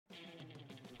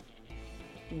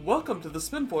Welcome to the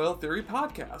Spinfoil Theory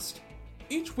Podcast.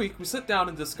 Each week we sit down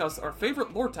and discuss our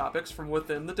favorite lore topics from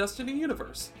within the Destiny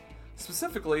universe.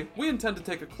 Specifically, we intend to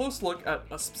take a close look at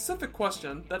a specific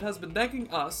question that has been nagging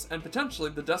us and potentially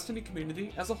the Destiny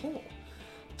community as a whole.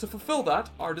 To fulfill that,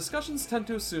 our discussions tend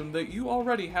to assume that you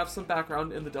already have some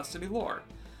background in the Destiny lore.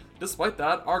 Despite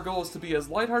that, our goal is to be as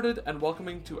lighthearted and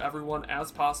welcoming to everyone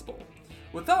as possible.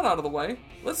 With that out of the way,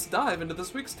 let's dive into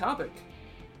this week's topic.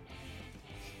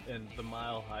 And the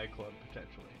Mile High Club,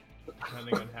 potentially,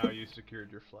 depending on how you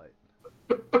secured your flight.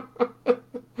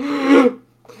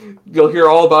 You'll hear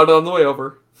all about it on the way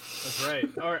over. That's right.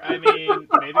 Or, I mean,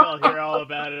 maybe I'll hear all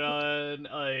about it on,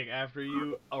 after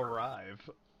you arrive.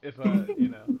 If,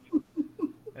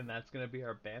 And that's gonna be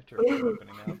our banter for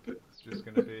opening up. It's just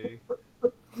gonna be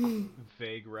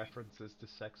vague references to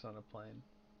sex on a plane.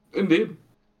 Indeed.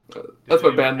 That's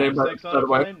my band name, sex by on the a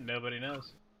way. plane? Nobody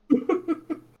knows.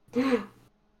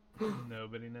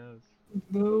 Nobody knows.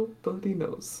 Nobody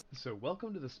knows. So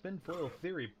welcome to the Spinfoil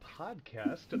Theory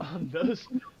podcast.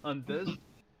 On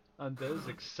those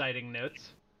exciting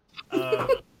notes,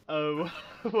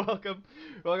 welcome.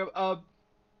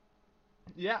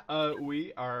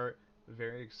 We are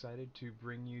very excited to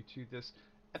bring you to this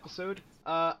episode.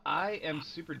 I am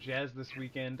super jazzed this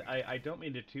weekend. I don't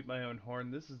mean to toot my own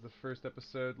horn. This is the first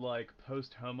episode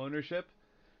post homeownership.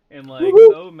 And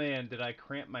Woo-hoo! Oh man, did I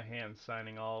cramp my hands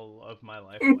signing all of my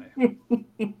life away.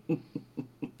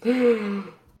 Who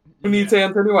needs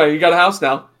hands anyway? You got a house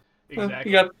now.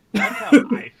 Exactly. That's how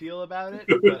I feel about it,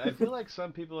 but I feel like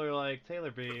some people are like,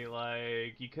 Taylor-B,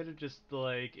 you could have just,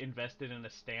 invested in a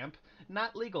stamp.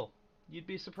 Not legal. You'd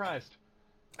be surprised.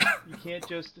 You can't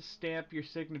just stamp your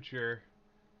signature.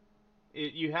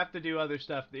 You have to do other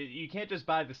stuff. You can't just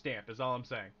buy the stamp, is all I'm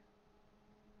saying.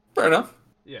 Fair enough.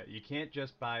 Yeah, you can't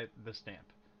just buy the stamp.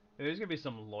 There's gonna be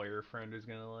some lawyer friend who's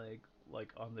gonna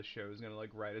on the show is gonna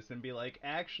write us and be like,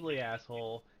 actually,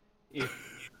 asshole, if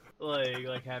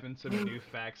having some new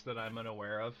facts that I'm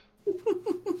unaware of.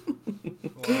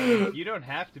 You don't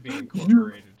have to be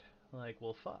incorporated.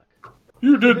 Well, fuck.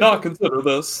 You did not consider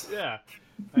this. Yeah,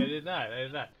 I did not.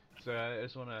 So I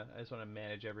just wanna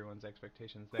manage everyone's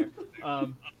expectations there.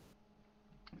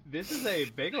 This is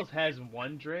Bagels has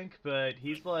one drink, but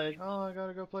he's like, oh, I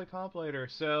gotta go play comp later.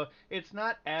 So it's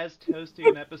not as toasty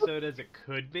an episode as it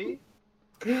could be.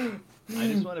 I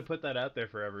just want to put that out there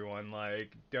for everyone.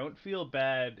 Don't feel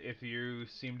bad if you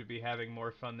seem to be having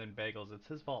more fun than Bagels. It's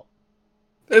his fault.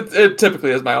 It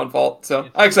typically is my own fault, so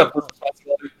I accept the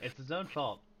responsibility. It's his own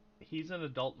fault. He's an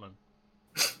adultman.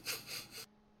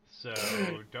 So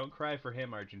don't cry for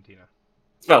him, Argentina.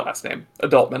 It's my last name.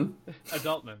 Adultman.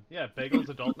 Adultman. Yeah, Bagels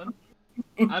Adultman.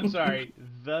 I'm sorry,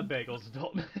 the Bagels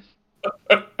Adultman.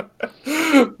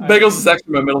 Bagels is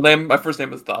actually my middle name. My first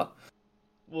name is The.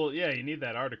 Well, yeah, you need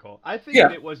that article. I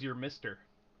figured it was your Mr.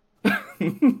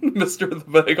 Mr. The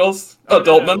Bagels? Oh,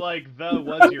 Adultman? No, the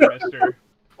was your Mr.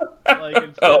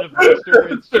 Instead of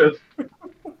Mr., it's just,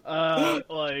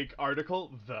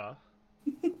 article, the.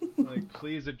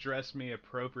 Please address me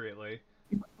appropriately.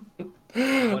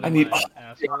 I need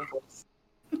asshole.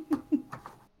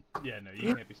 Yeah, no,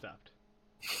 you can't be stopped.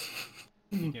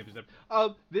 You can't be stopped.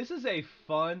 This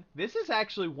is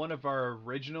actually one of our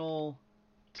original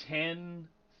 10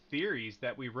 theories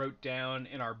that we wrote down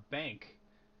in our bank.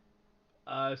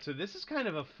 So this is kind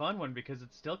of a fun one because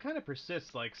it still kind of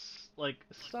persists.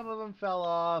 Some of them fell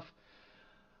off,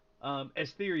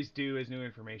 as theories do as new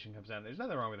information comes out. There's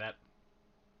nothing wrong with that.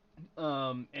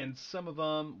 And some of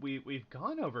them we've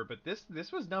gone over, but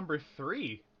this was number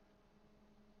 3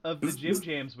 of the Jim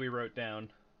Jams we wrote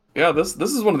down. Yeah, this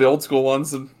is one of the old school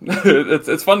ones, and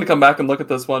it's fun to come back and look at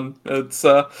this one. It's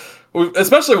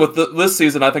especially with this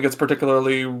season, I think it's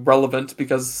particularly relevant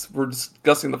because we're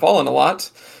discussing the Fallen a lot,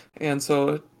 and so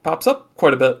it pops up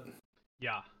quite a bit.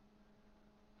 Yeah.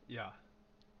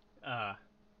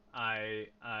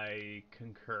 I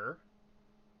concur.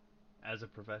 As a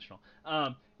professional,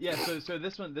 so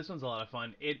this one's a lot of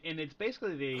fun. It's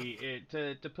basically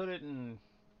to put it in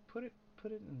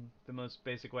the most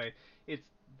basic way. It's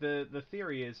the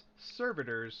theory is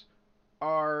servitors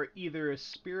are either a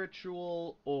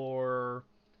spiritual or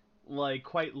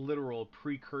quite literal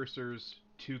precursors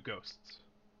to ghosts.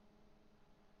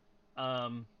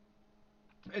 And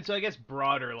so I guess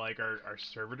broader, are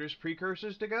servitors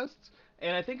precursors to ghosts?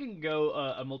 And I think it can go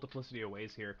a multiplicity of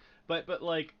ways here. But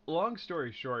long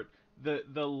story short, the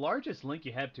largest link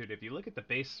you have to it, if you look at the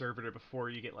base servitor before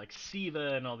you get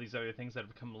Siva and all these other things that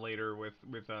have come later with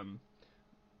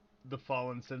the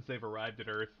Fallen since they've arrived at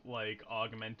Earth,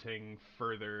 augmenting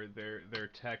further their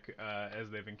tech as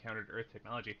they've encountered Earth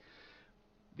technology.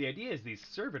 The idea is these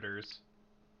servitors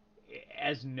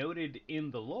as noted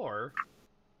in the lore,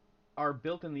 are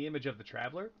built in the image of the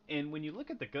traveler. And when you look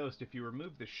at the ghost, if you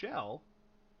remove the shell,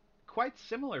 quite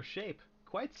similar shape,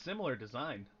 quite similar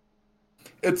design.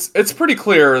 It's pretty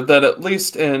clear that at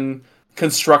least in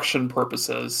construction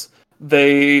purposes,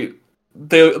 they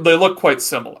look quite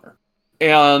similar.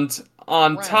 And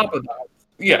on top of Round. that,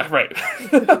 yeah, right.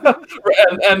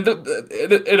 And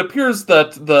it appears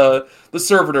that the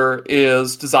servitor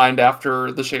is designed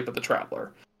after the shape of the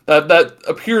traveler. That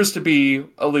appears to be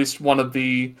at least one of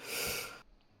the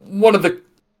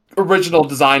original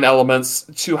design elements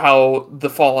to how the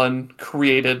Fallen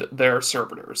created their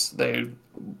servitors. They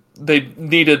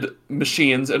needed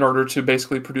machines in order to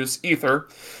basically produce ether,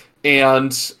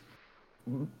 and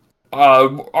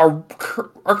our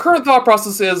current thought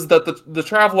process is that the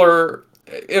traveler,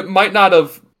 it might not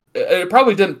have, it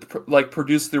probably didn't like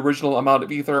produce the original amount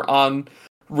of ether on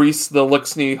Reese the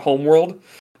Lixney homeworld,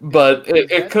 but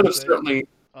it could have certainly.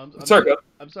 I'm, I'm, Sorry, go ahead.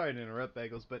 I'm sorry to interrupt,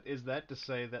 Bagels, but is that to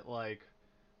say that, like,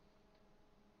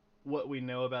 what we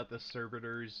know about the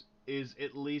servitors is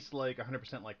at least, like,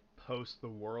 100% like post the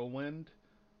whirlwind?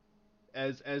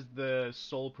 As the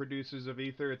sole producers of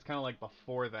ether, it's kind of like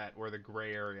before that where the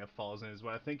gray area falls in, is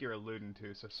what I think you're alluding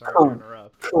to, so sorry to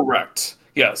interrupt. Correct.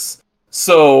 Yes.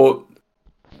 So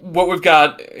what we've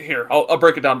got here, I'll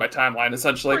break it down by timeline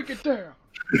essentially. Break it down!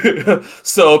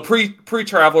 So pre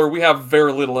Traveler, we have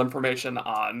very little information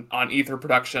on ether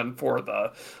production for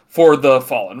the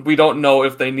Fallen. We don't know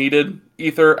if they needed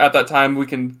ether at that time. We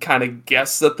can kind of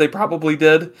guess that they probably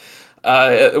did.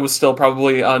 It was still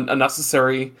probably a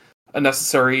necessary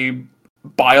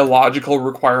biological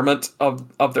requirement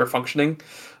of their functioning.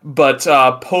 But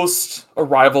post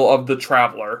arrival of the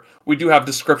Traveler, we do have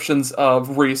descriptions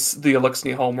of Reese, the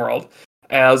Elixni homeworld,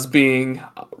 as being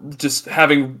just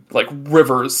having like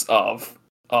rivers of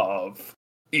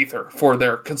ether for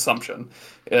their consumption.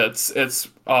 It's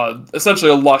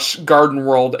essentially a lush garden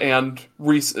world, and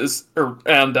Reese is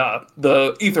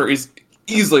the ether is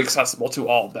easily accessible to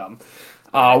all of them.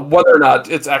 Whether or not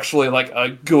it's actually like a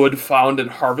good found and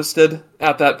harvested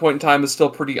at that point in time is still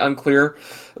pretty unclear,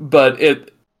 but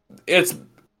it's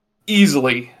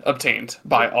easily obtained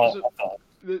by all.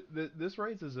 This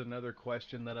raises another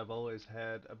question that I've always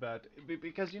had about,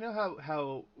 because you know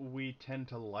how we tend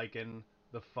to liken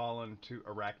the Fallen to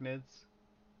arachnids,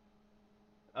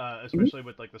 especially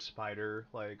with like the spider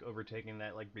like overtaking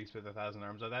that like beast with 1,000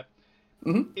 arms, or that.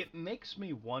 Mm-hmm. It makes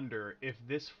me wonder if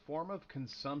this form of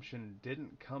consumption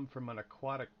didn't come from an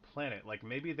aquatic planet. Like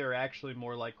maybe they're actually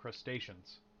more like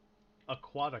crustaceans,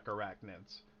 aquatic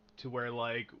arachnids, to where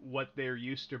like what they're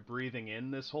used to breathing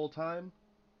in this whole time.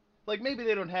 Like maybe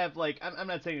they don't have like, I'm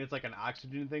not saying it's like an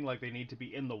oxygen thing, like they need to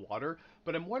be in the water,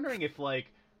 but I'm wondering if like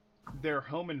their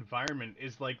home environment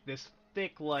is like this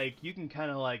thick, like you can kind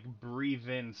of like breathe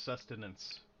in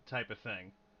sustenance type of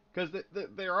thing. Because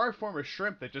there are form of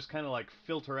shrimp that just kind of like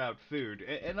filter out food,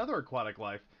 and other aquatic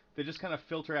life that just kind of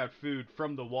filter out food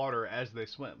from the water as they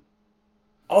swim.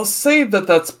 I'll say that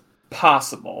that's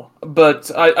possible,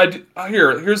 but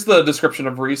here's the description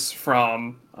of Reese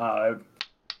from I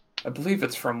believe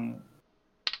it's from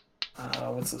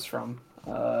what's this from?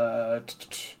 I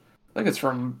think it's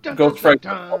from Dun, dun, Ghost dun, Strike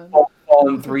dun.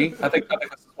 Fallen 3. I think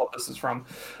this is what this is from.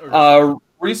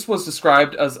 Reese was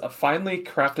described as a finely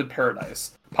crafted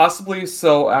paradise, possibly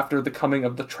so after the coming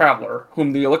of the Traveler,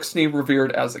 whom the Elixni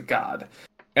revered as a god.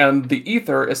 And the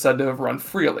ether is said to have run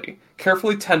freely.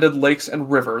 Carefully tended lakes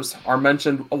and rivers are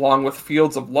mentioned along with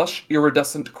fields of lush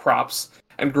iridescent crops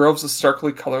and groves of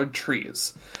starkly colored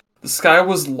trees. The sky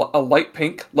was a light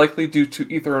pink, likely due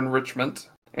to ether enrichment,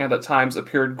 and at times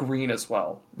appeared green as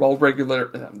well. Well, regular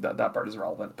that part is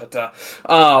relevant, but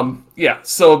yeah.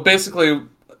 So basically,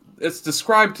 it's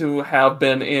described to have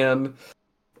been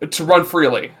to run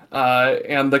freely,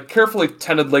 and the carefully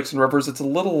tended lakes and rivers. It's a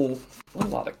little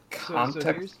out of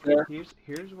context there.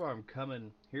 Here's where I'm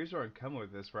coming. Here's where I'm coming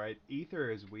with this, right?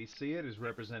 Ether, as we see it, is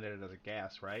represented as a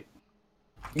gas, right?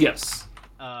 Yes.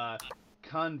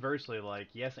 Conversely, like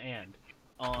yes, and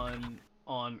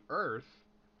on Earth,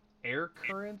 air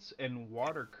currents and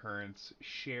water currents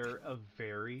share a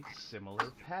very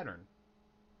similar pattern.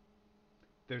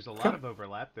 There's a lot of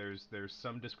overlap. There's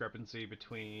some discrepancy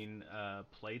between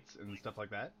plates and stuff like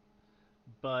that,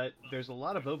 but there's a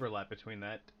lot of overlap between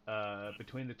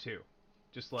the two.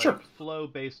 Just like flow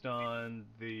based on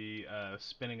the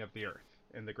spinning of the Earth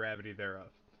and the gravity thereof.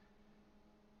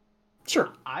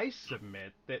 Sure. I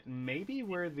submit that maybe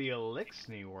where the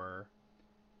Elixni were,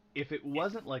 if it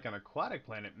wasn't like an aquatic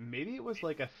planet, maybe it was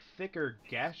like a thicker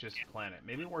gaseous planet,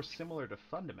 maybe more similar to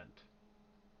Fundament.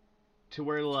 to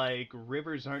where like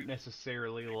rivers aren't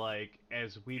necessarily like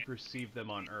as we perceive them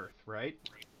on Earth, right?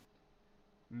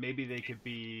 Maybe they could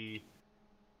be.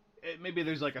 Maybe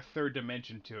there's like a third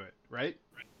dimension to it, right?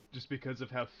 Just because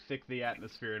of how thick the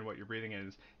atmosphere and what you're breathing in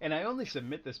is. And I only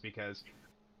submit this because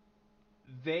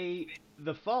the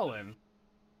Fallen,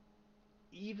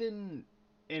 even,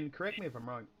 and correct me if I'm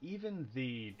wrong, even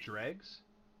the dregs,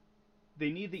 they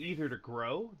need the ether to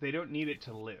grow. They don't need it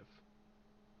to live.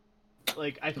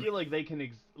 Like, I feel like they can,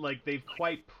 like, they've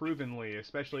quite provenly,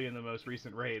 especially in the most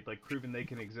recent raid, like, proven they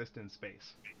can exist in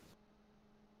space.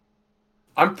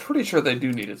 I'm pretty sure they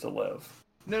do need it to live.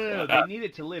 No, they need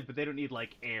it to live, but they don't need,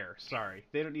 like, air. Sorry.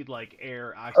 They don't need, like,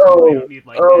 air, oxygen, they don't need,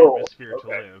 like, atmosphere to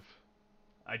live.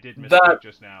 I did misspeak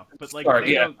just now. But, like,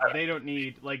 they don't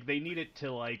need, like, they need it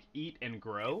to, like, eat and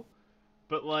grow.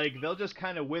 But, like, they'll just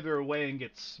kind of wither away and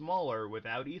get smaller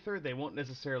without ether. They won't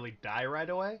necessarily die right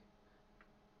away.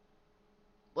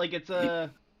 Like, it's a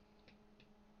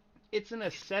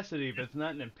necessity, but it's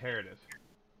not an imperative.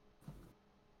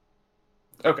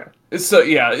 Okay. So,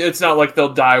 yeah, it's not like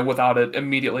they'll die without it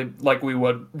immediately like we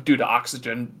would due to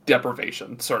oxygen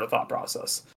deprivation sort of thought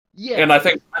process. Yeah. And I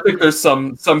think there's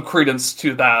some credence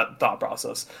to that thought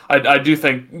process. I do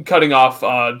think cutting off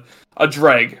a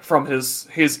dreg from his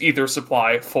ether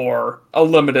supply for a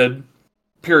limited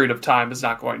period of time is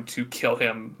not going to kill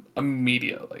him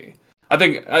immediately. I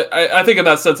think in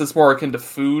that sense it's more akin to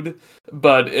food,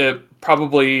 but it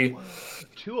probably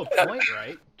to a point,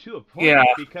 right? To a point, yeah.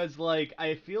 Because like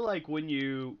I feel like when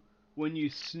you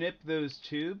snip those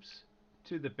tubes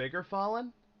to the bigger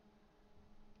Fallen,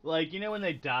 like you know when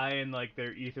they die and like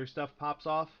their ether stuff pops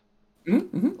off,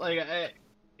 mm-hmm. like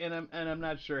I'm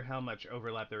not sure how much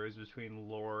overlap there is between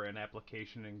lore and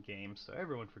application in games, so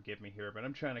everyone forgive me here, but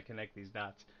I'm trying to connect these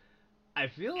dots. I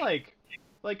feel like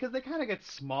because they kind of get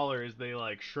smaller as they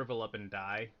like shrivel up and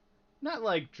die. Not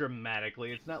like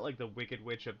dramatically. It's not like the Wicked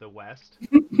Witch of the West.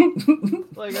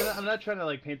 Like I'm not trying to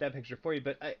like paint that picture for you,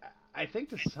 but I think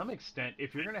to some extent,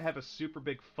 if you're gonna have a super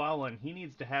big Fallen, he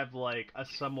needs to have like a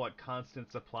somewhat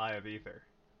constant supply of ether.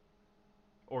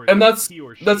 And that's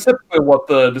typically what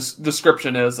the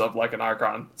description is of like an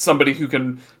Archon, somebody who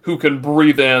can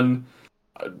breathe in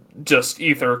just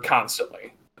ether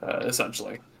constantly,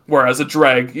 essentially. Whereas a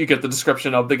dreg, you get the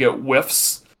description of they get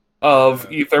whiffs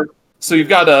of ether. So you've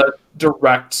got a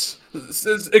direct.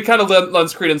 It kind of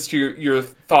lends credence to your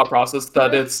thought process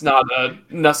that it's not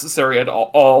necessary at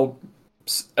all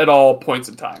points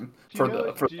in time.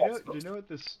 Do you know what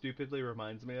this stupidly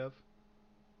reminds me of?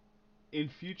 In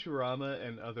Futurama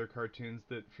and other cartoons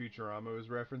that Futurama was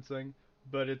referencing,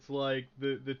 but it's like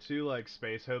the two like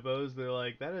space hobos. They're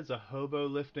like, that is a hobo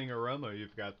lifting aroma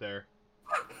you've got there.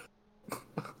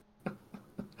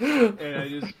 And I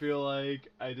just feel like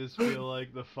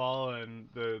the Fallen,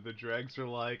 the dregs are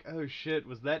like, oh shit,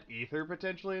 was that ether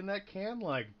potentially in that can?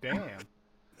 Like, damn.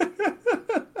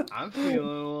 I'm feeling a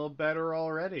little better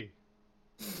already.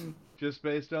 Just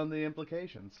based on the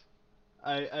implications.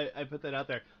 I put that out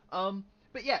there.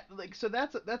 But yeah, like so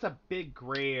that's a big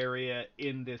gray area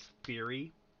in this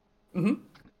theory.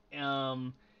 Mm-hmm.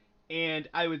 And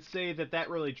I would say that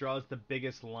really draws the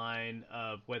biggest line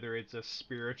of whether it's a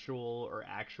spiritual or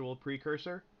actual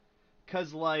precursor.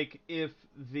 Because, like, if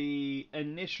the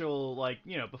initial, like,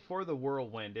 you know, before the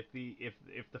whirlwind, if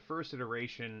the first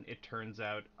iteration, it turns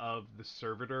out, of the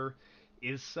servitor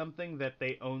is something that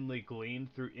they only glean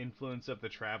through influence of the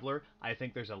traveler, I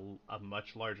think there's a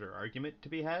much larger argument to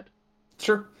be had.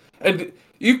 Sure. And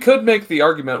you could make the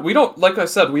argument, like I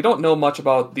said, we don't know much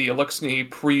about the Elixni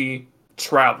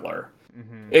pre-traveler.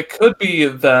 Mm-hmm. It could be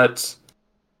that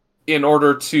in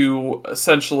order to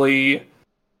essentially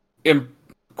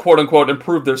quote-unquote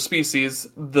improve their species,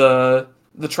 the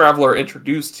traveler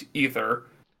introduced ether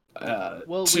to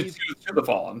the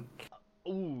Fallen.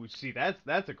 Ooh, see,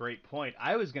 that's a great point.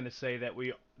 I was going to say that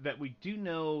we do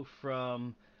know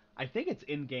from, I think it's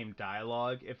in-game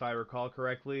dialogue, if I recall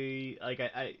correctly. Like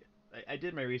I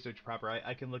did my research proper.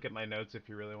 I can look at my notes if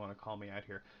you really want to call me out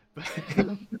here.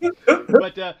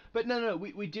 But no,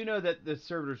 we do know that the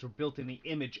servitors were built in the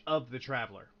image of the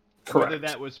traveler. Correct. Whether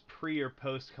that was pre or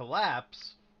post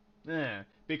collapse,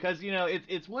 because you know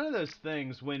it's one of those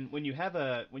things when you have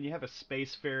a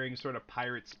spacefaring sort of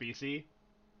pirate species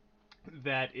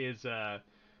that is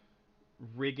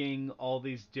rigging all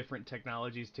these different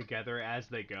technologies together as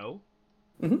they go.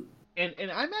 Mm-hmm.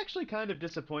 And I'm actually kind of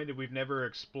disappointed we've never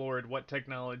explored what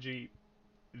technology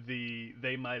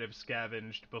they might have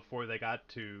scavenged before they got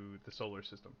to the solar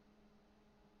system.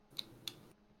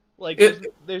 Like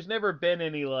there's never been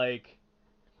any like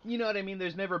You know what I mean?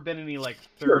 There's never been any, like,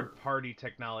 Sure. third-party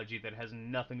technology that has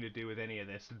nothing to do with any of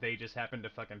this. They just happen to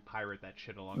fucking pirate that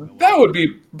shit along the way. That would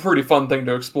be a pretty fun thing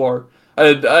to explore.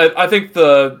 I think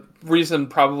the reason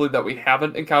probably that we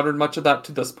haven't encountered much of that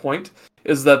to this point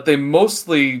is that they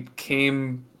mostly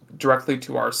came directly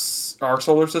to our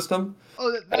solar system.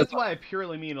 Oh, that's why I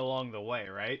purely mean along the way,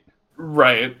 right?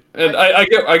 Right, and I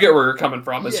get where you're coming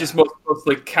from. It's just Yeah.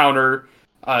 mostly counter.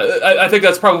 I think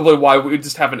that's probably why we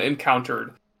just haven't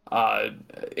encountered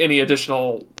any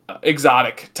additional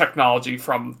exotic technology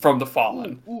from the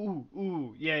Fallen.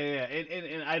 Ooh, yeah.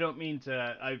 And I don't mean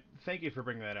to. I thank you for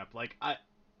bringing that up. Like,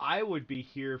 I would be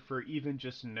here for even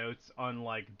just notes on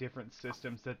like different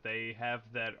systems that they have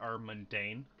that are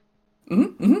mundane.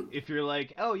 If you're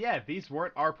like, oh yeah, these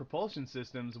weren't our propulsion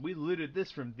systems, we looted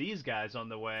this from these guys on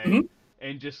the way,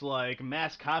 and just like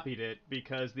mass copied it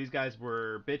because these guys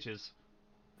were bitches.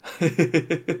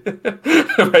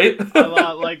 Right?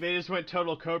 Like they just went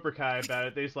total Cobra Kai about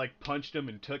it. They just like punched him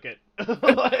and took it.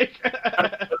 Like,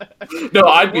 No,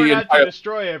 I'd they weren't be out to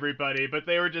destroy everybody, but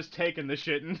they were just taking the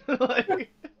shit and like.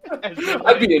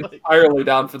 I'd be entirely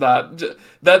down for that.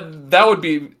 That would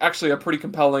be actually a pretty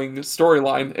compelling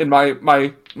storyline in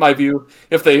my view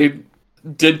if they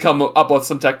did come up with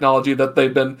some technology that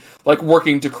they've been like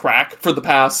working to crack for the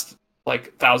past like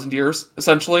 1,000 years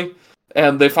essentially,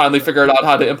 and they finally figured out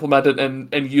how to implement it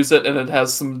and use it, and it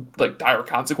has some like dire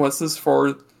consequences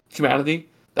for humanity.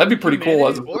 That'd be pretty cool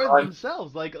as a or design.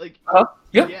 themselves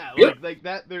Yeah. like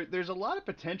that there's a lot of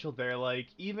potential there, like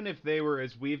even if they were,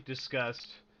 as we've discussed,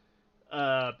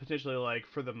 potentially like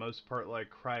for the most part like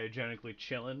cryogenically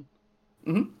chilling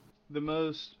for the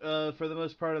most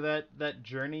part of that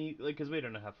journey, like because we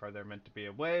don't know how far they're meant to be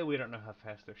away, we don't know how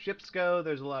fast their ships go,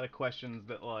 there's a lot of questions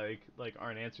that like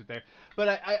aren't answered there,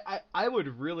 but I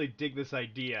would really dig this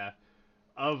idea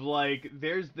of like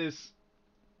there's this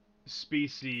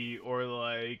species or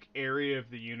like area of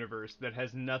the universe that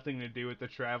has nothing to do with the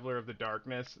Traveler of the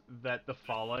Darkness that the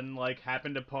Fallen like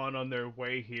happened upon on their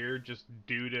way here just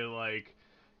due to like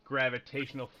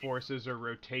gravitational forces or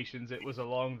rotations. It was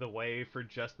along the way for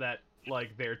just that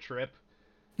like their trip.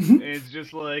 And it's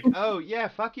just like, oh yeah,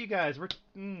 fuck you guys, we're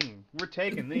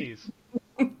taking these.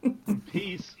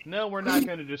 Peace. No, we're not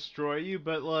going to destroy you,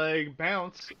 but like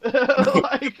bounce.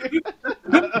 like,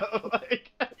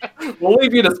 like We'll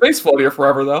leave you in a space float here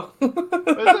forever, though.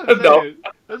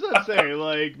 That's what I'm saying.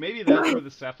 Like, maybe that's where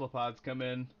the cephalopods come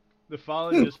in. The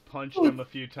Fallen just punched them a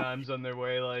few times on their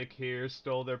way, like, here,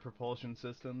 stole their propulsion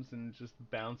systems, and just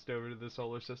bounced over to the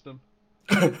solar system.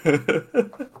 I hope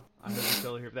you're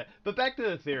still here for that. But back to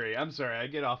the theory. I'm sorry, I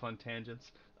get off on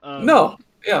tangents. No,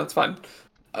 yeah, it's fine.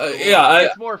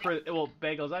 It's more for, well,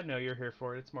 Bagels, I know you're here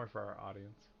for it. It's more for our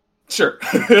audience. Sure,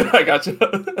 I gotcha.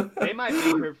 They might be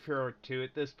here for two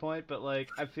at this point, but like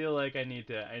I feel like I need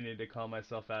to call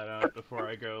myself out on it before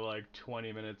I go like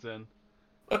 20 minutes in.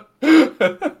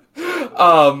 I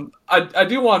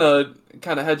do want to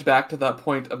kind of hedge back to that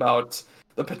point about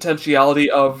the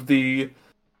potentiality of the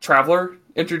Traveler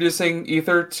introducing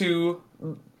Ether to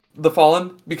the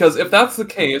Fallen, because if that's the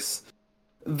case,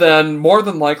 then more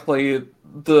than likely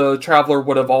the Traveler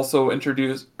would have also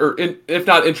introduced, if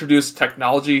not introduced,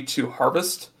 technology to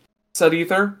harvest said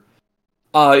ether.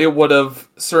 It would have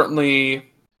certainly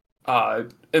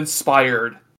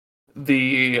inspired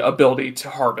the ability to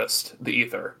harvest the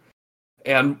ether,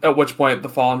 and at which point the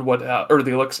Fallen would have, or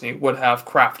the Elixni would have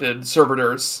crafted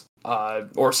servitors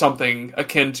or something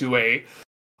akin to a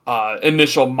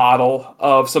initial model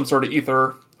of some sort of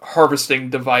ether harvesting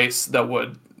device that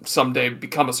would someday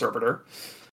become a servitor.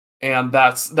 And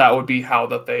that would be how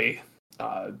that they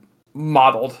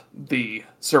modeled the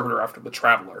servitor after the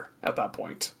Traveler at that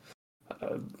point.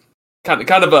 Kind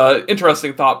of a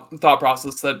interesting thought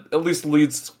process that at least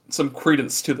leads some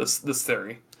credence to this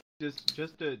theory.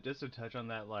 Just to touch on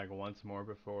that like once more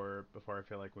before I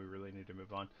feel like we really need to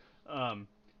move on.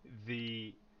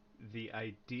 The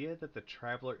idea that the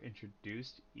Traveler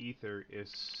introduced ether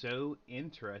is so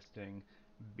interesting,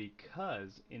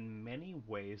 because in many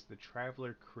ways the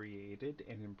Traveler created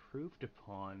and improved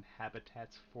upon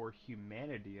habitats for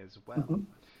humanity as well.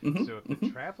 So if the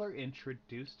Traveler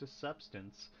introduced a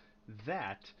substance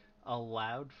that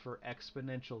allowed for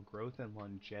exponential growth and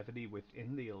longevity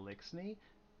within the Elixni,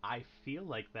 I feel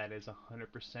like that is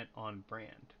 100% on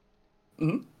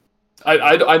brand.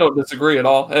 I don't disagree at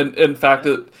all, and in fact,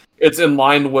 it's in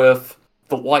line with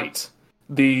the light,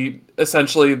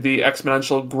 essentially the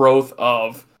exponential growth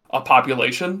of a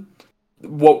population.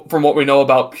 From what we know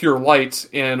about pure light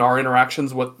in our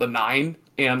interactions with the Nine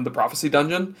and the Prophecy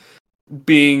Dungeon,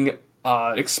 being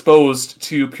exposed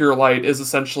to pure light is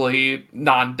essentially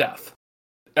non-death.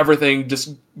 everything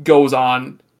just goes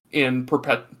on in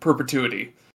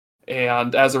perpetuity.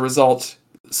 And as a result,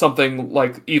 something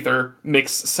like ether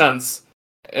makes sense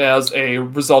as a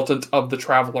resultant of the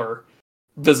traveler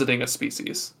visiting a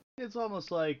species. It's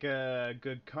almost like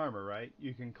good karma, right?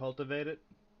 You can cultivate it.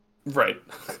 Right.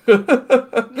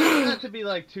 Not to be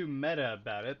like too meta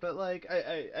about it, but like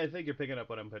I think you're picking up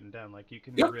what I'm putting down. Like you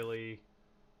can Yep. really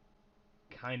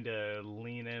kind of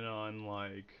lean in on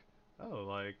like, oh,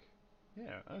 like,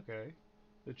 yeah, okay.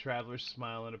 The traveler's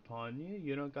smiling upon you.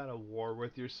 You don't got to war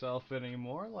with yourself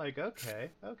anymore. Like, okay,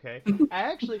 okay. I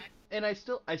actually, and I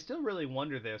still really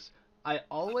wonder this. I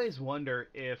always wonder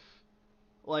if,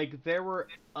 like, there were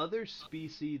other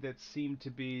species that seemed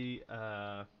to be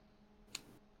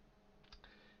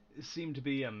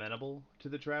amenable to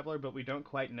the traveler, but we don't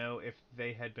quite know if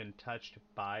they had been touched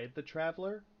by the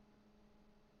traveler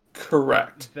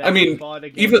Correct. I that mean, fought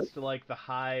even against like the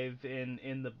hive in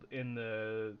the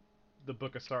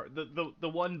book of the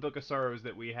one book of sorrows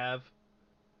that we have.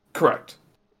 correct.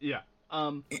 Yeah.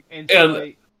 And so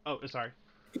And oh, sorry.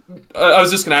 I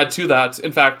was just going to add to that.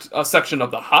 In fact, a section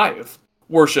of the hive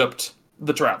worshipped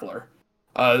the traveler.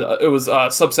 It was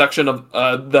a subsection of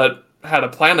that had a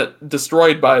planet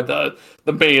destroyed by the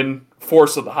main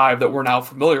force of the hive that we're now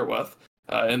familiar with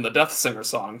in the Death Singer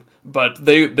song. But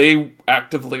they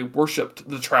actively worshipped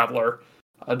the traveler,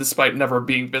 despite never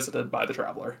being visited by the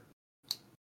traveler.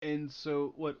 And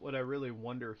so what I really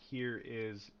wonder here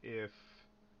is if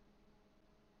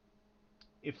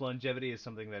longevity is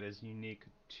something that is unique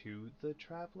to the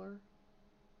traveler.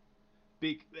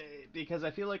 Be- because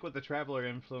I feel like what the traveler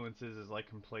influences is like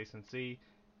complacency.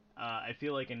 I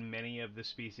feel like in many of the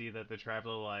species that the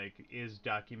traveler like is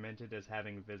documented as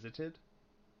having visited,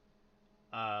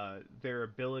 their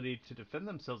ability to defend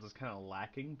themselves is kind of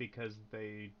lacking because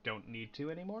they don't need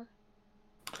to anymore.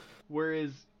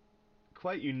 Whereas,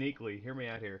 quite uniquely, hear me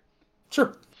out here,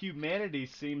 Sure. humanity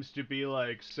seems to be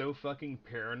like so fucking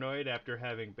paranoid after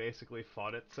having basically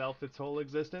fought itself its whole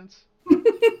existence.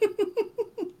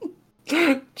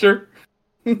 Sure.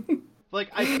 Like,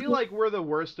 I feel like we're the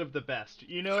worst of the best.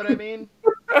 You know what I mean?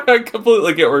 I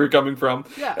completely get where you're coming from,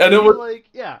 Yeah, I and it feel would like,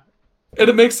 yeah. and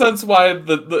it makes sense why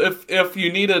if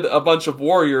you needed a bunch of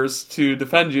warriors to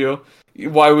defend you,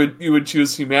 why would you would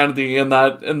choose humanity in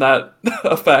that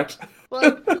effect?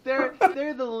 Like,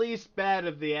 they're the least bad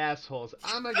of the assholes.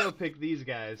 I'm gonna go pick these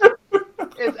guys.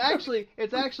 It's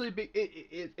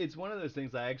one of those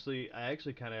things I actually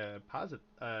kind of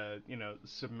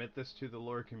submit this to the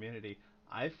lore community.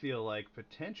 I feel like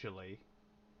potentially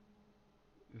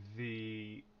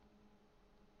the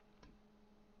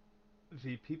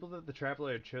the people that the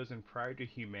traveler had chosen prior to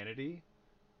humanity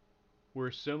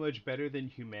were so much better than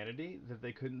humanity that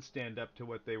they couldn't stand up to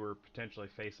what they were potentially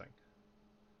facing,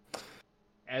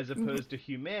 as opposed to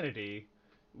humanity,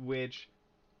 which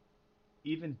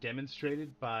even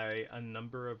demonstrated by a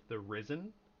number of the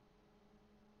risen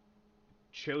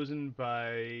chosen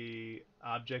by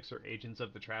objects or agents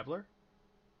of the traveler.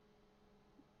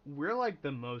 We're like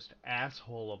the most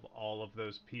asshole of all of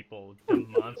those people,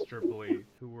 demonstrably,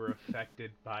 who were affected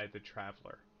by the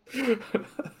traveler.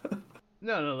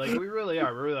 No, like we really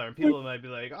are. We really are. And people might be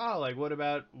like, "Oh, like what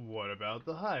about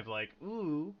the hive?" Like,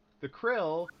 ooh, the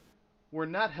krill were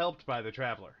not helped by the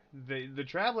traveler. The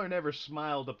traveler never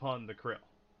smiled upon the krill.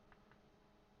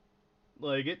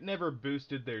 Like it never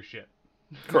boosted their shit.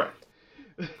 Correct.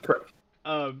 Correct.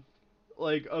 um,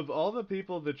 like of all the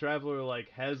people the traveler like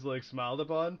has like smiled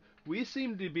upon, we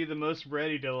seem to be the most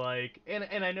ready to like.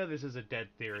 And I know this is a dead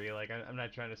theory. Like I'm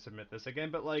not trying to submit this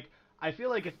again, but like I feel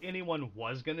like if anyone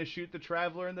was gonna shoot the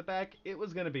traveler in the back, it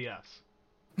was gonna be us.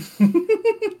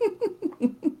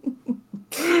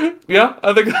 Yeah,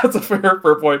 I think that's a fair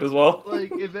point as well.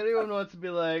 Like if anyone wants to be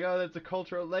like, oh, that's a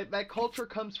cultural like that culture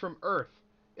comes from Earth.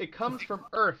 It comes from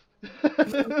Earth.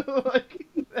 Like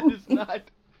that is not.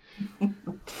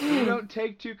 We don't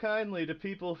take too kindly to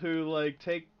people who like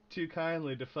take too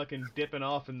kindly to fucking dipping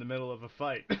off in the middle of a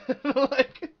fight.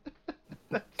 Like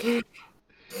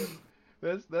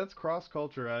that's cross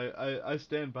culture. I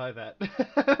stand by that.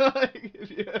 Like,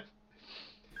 yeah.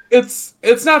 It's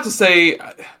not to say.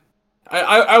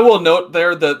 I will note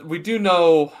there that we do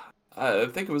know. I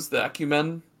think it was the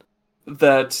Ecumen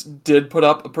that did put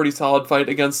up a pretty solid fight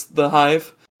against the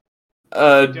Hive. We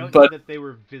don't know But that they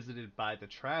were visited by the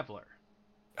Traveler.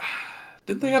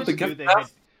 didn't they We have the just knew gift they pass?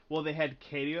 had. Well, they had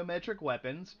cadiometric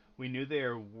weapons. We knew they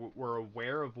were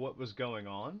aware of what was going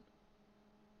on.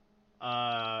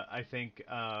 I think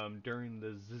during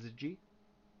the Zizigi,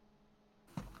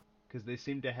 because they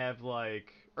seemed to have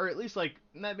like, or at least like,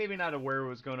 maybe not aware of what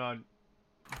was going on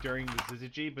during the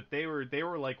Syzygy, but they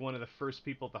were like one of the first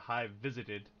people the Hive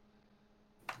visited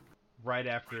right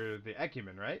after the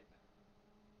Ecumen, right?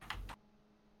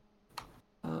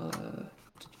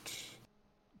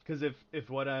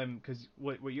 Because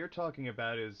what you're talking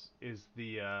about is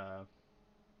the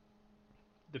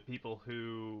people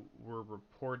who were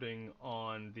reporting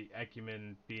on the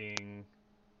Ecumen being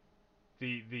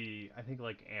the I think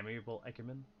like amiable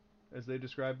Ecumen, as they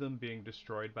describe them, being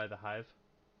destroyed by the Hive.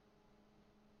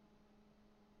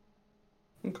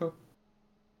 Okay.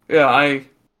 Yeah,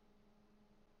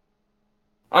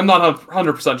 I'm not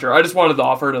 100% sure. I just wanted to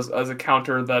offer it as a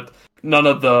counter that none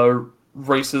of the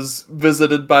races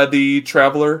visited by the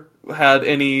Traveler had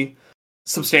any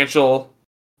substantial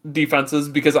defenses,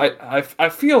 because I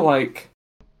feel like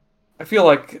I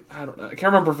don't know. I can't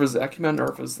remember if it was the Ecumen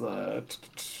or if it was the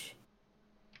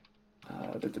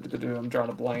I'm drawing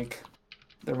a blank.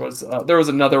 There was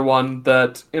another one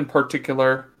that in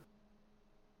particular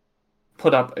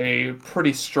put up a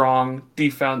pretty strong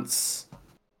defense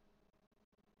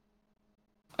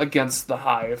against the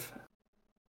Hive,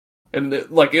 and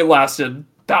it lasted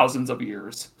thousands of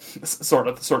years, sort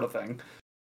of thing.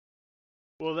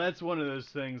 Well, that's one of those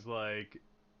things. Like,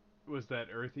 was that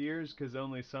Earth years? Because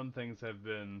only some things have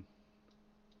been.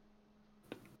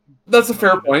 That's a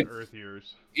fair point. Earth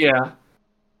years. Yeah,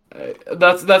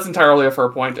 that's entirely a fair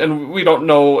point, and we don't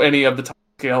know any of the time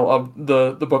scale of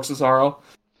the Books of Sorrow.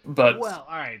 But well,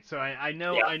 all right. So I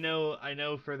know yeah. I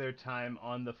know for their time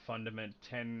on the Fundament,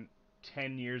 10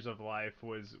 years of life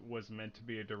was meant to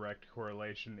be a direct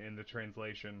correlation in the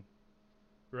translation,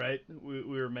 right? We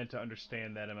were meant to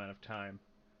understand that amount of time.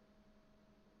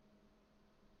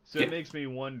 So Yeah. it makes me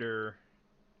wonder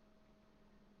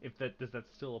if does that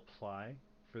still apply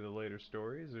for the later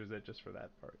stories, or is that just for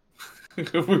that part?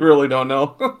 We really don't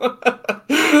know.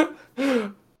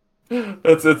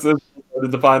 It's hard to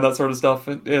define that sort of stuff,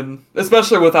 in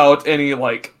especially without any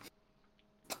like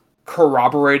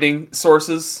corroborating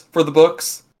sources for the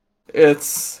books.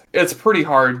 It's pretty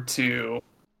hard to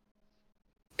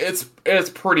it's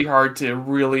pretty hard to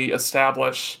really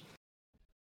establish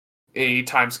a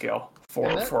timescale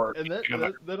for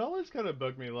that always kind of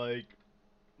bugged me, like,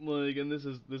 and this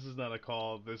is not a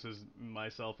call, this is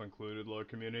myself included, lore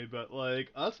community, but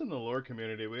like us in the lore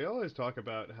community, we always talk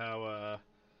about how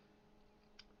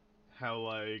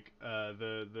like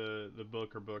the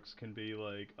book or books can be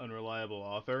like unreliable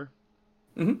author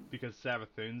Mm-hmm. because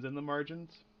Savathun's in the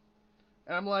margins,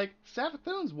 and I'm like,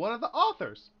 Savathun's one of the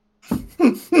authors.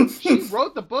 She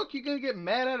wrote the book. You're gonna get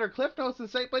mad at her cliff notes and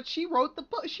say, but she wrote the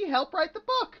book. She helped write the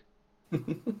book.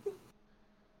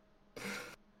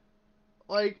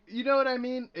 Like, you know what I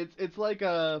mean? It's like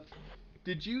a.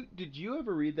 Did you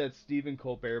ever read that Stephen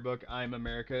Colbert book, I'm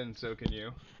America and So Can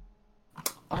You?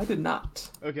 I did not.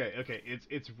 Okay.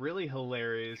 It's really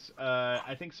hilarious.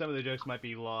 I think some of the jokes might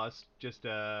be lost just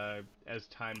as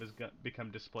time has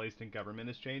become displaced and government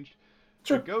has changed.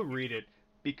 Sure. But go read it,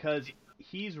 because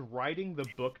he's writing the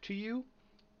book to you,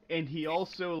 and he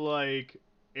also, like,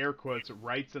 air quotes,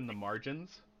 writes in the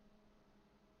margins.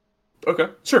 Okay,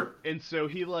 sure. And so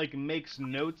he, like, makes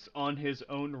notes on his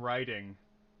own writing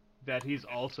that he's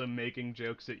also making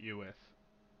jokes at you with.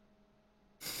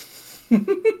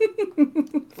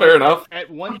 Fair enough. At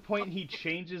one point, he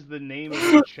changes the name of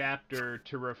the chapter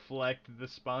to reflect the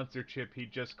sponsorship he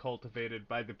just cultivated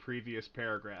by the previous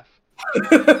paragraph.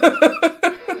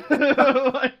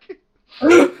 like,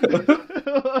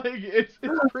 it's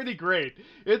pretty great.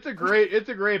 It's a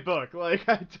great book. Like,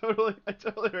 I totally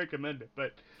recommend it.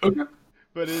 But Okay.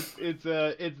 but it's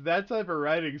that type of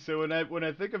writing. So when I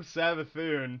think of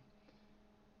Savathun,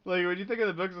 like, when you think of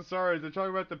the Books of Sorrows, they're talking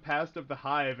about the past of the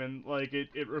Hive, and like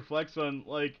it reflects on,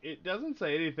 like, it doesn't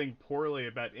say anything poorly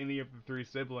about any of the three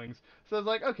siblings. So it's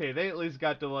like, okay, they at least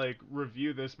got to like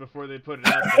review this before they put it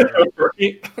out there.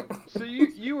 Right. So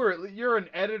you're an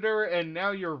editor, and now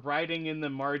you're writing in the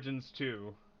margins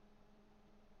too.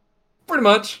 Pretty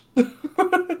much.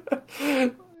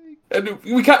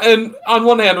 And on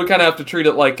one hand, we kind of have to treat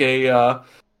it like a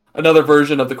another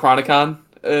version of the Chronicon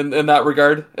in that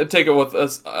regard, and take it with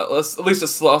at least a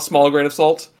small grain of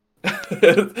salt.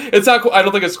 It's not. I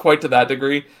don't think it's quite to that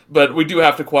degree, but we do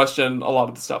have to question a lot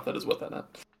of the stuff that is within it.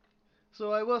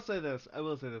 So I will say this.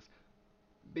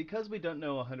 Because we don't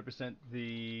know 100%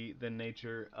 the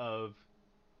nature of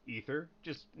ether.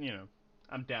 Just,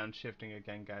 I'm downshifting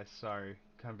again, guys. Sorry,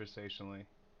 conversationally.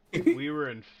 We were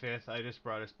in 5th. I just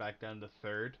brought us back down to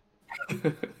 3rd.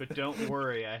 But don't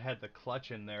worry, I had the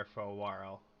clutch in there for a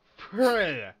while.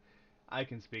 I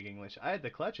can speak English. I had the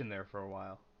clutch in there for a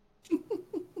while.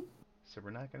 So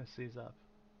we're not going to seize up.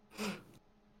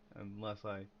 Unless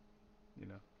I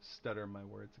stutter my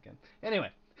words again. Anyway,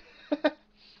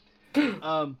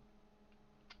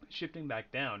 shifting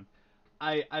back down,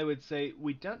 I would say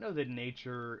we don't know the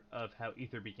nature of how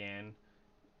Ether began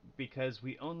because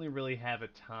we only really have a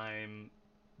time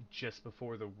just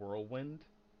before the whirlwind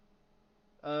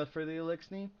for the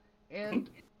Elixni, and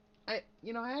I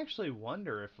actually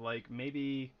wonder if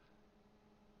maybe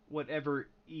whatever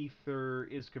Ether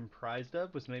is comprised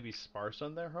of was maybe sparse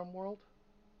on their homeworld.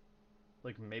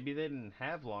 Maybe they didn't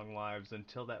have long lives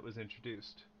until that was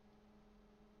introduced.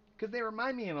 Because they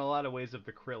remind me in a lot of ways of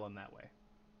the Krill in that way.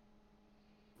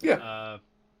 Yeah.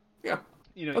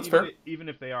 That's fair. Even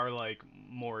if they are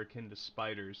more akin to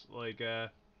spiders,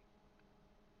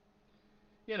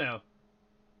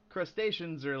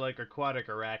 crustaceans are aquatic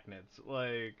arachnids.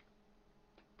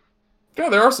 Yeah,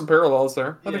 there are some parallels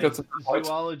there. I think that's a good point.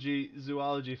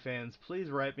 Zoology fans, please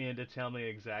write me in to tell me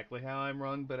exactly how I'm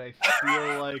wrong, but I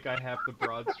feel like I have the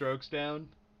broad strokes down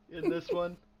in this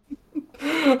one.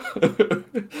 I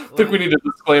think we need a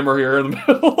disclaimer here in the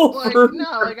middle. I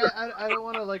don't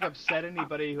want to upset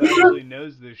anybody who actually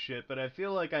knows this shit, but I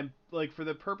feel like I'm for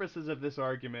the purposes of this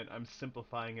argument, I'm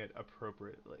simplifying it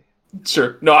appropriately.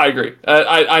 Sure. No, I agree.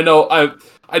 I know.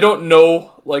 I don't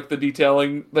know the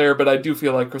detailing there, but I do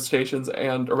feel like crustaceans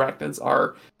and arachnids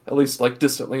are at least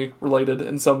distantly related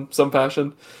in some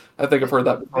fashion. I think I've heard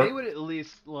that before. They would at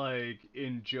least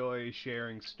enjoy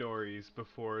sharing stories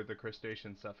before the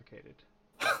crustacean suffocated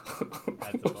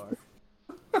at the bar.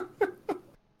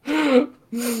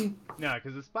 No,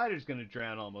 because the spider's gonna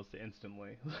drown almost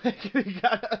instantly. You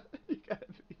gotta be kind.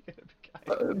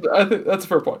 I think that's a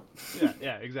fair point.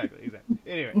 Yeah, exactly.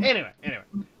 Anyway.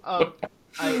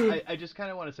 I just kind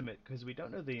of want to submit because we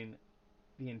don't know the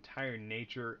entire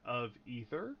nature of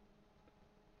Ether.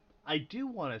 I do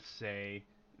want to say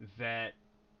that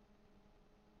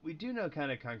we do know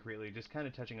kind of concretely, just kind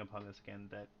of touching upon this again,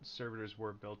 that servitors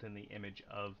were built in the image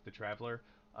of the Traveler.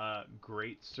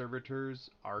 Great servitors,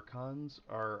 archons,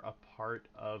 are a part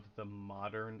of the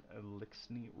modern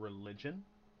Elixni religion.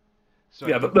 So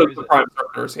yeah, the prime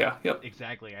servitors, yeah. Yep.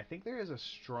 Exactly. I think there is a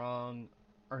strong...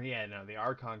 the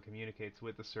archon communicates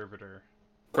with the servitor.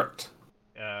 Correct.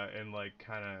 And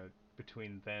kind of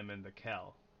between them and the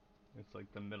Kel. It's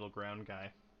the middle ground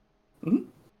guy. Mm-hmm.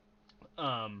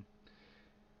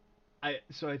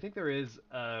 So I think there is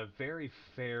a very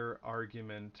fair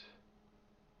argument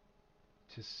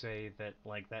to say that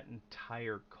that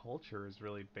entire culture is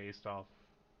really based off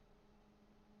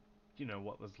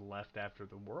what was left after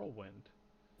the whirlwind,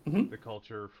 the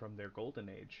culture from their golden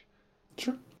age.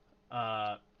 Sure.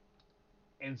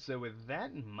 And so with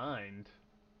that in mind,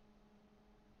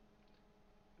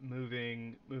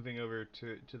 moving over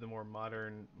to the more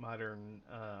modern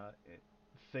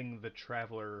thing the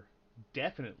Traveler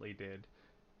definitely did.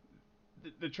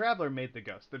 The Traveler made the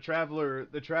Ghost. The Traveler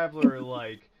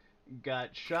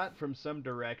got shot from some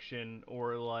direction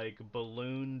or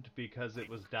ballooned because it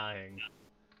was dying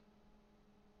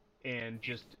and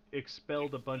just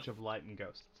expelled a bunch of light and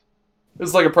ghosts. It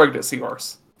was like a pregnant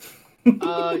seahorse.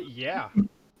 Yeah.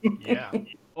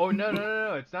 Oh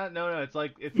no! It's not. No. It's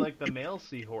like the male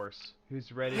seahorse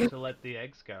who's ready to let the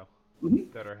eggs go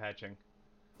that are hatching.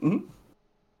 Mm-hmm.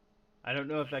 I don't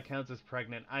know if that counts as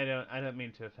pregnant. I don't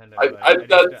mean to offend anybody.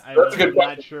 That's a good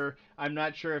question. I'm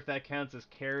not sure if that counts as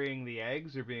carrying the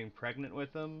eggs or being pregnant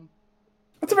with them.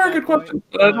 That's a very good question.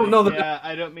 But I don't know that. Yeah,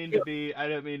 I don't mean to be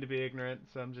ignorant,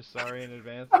 so I'm just sorry in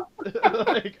advance.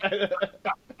 I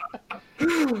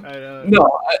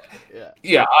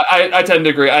tend to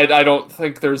agree. I don't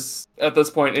think there's at this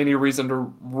point any reason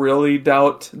to really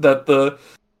doubt that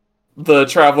the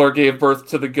Traveler gave birth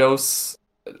to the ghosts.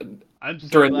 I'm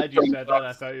so glad you said that.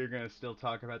 I thought you were going to still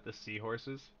talk about the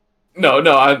seahorses. No,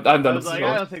 I'm done. I was I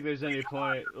don't think there's any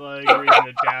point, reason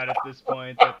to doubt at this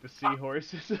point that the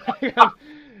seahorses.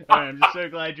 I'm just so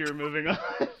glad you were moving on.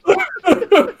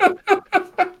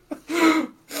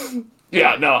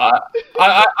 Yeah, no,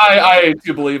 I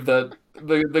do believe that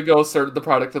the ghosts are the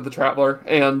product of the Traveler,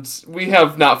 and we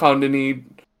have not found any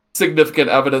significant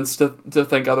evidence to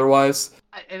think otherwise.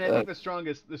 And I think the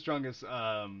strongest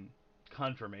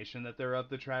confirmation that they're of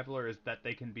the Traveler is that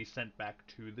they can be sent back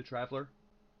to the Traveler.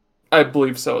 I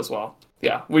believe so as well.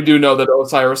 Yeah, we do know that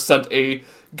Osiris sent a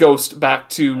ghost back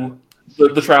to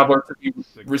the Traveler to be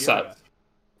reset.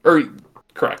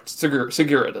 Correct.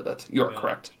 Segura did it. You are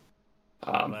correct.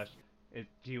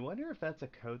 Do you wonder if that's a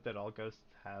code that all ghosts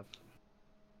have?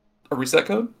 A reset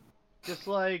code? Just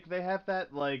they have that,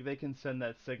 they can send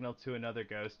that signal to another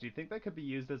ghost. Do you think that could be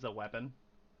used as a weapon?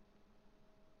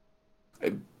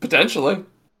 Potentially.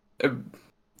 It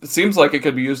seems like it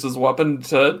could be used as a weapon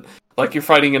to, you're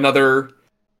fighting another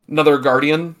another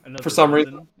guardian for Another some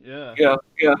reason. resin. Yeah. Yeah,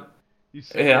 yeah. You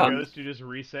set your And ghost, you just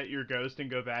reset your ghost and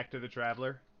go back to the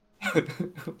traveler.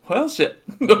 well, shit.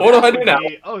 What do I do now?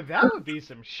 That would be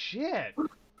some shit.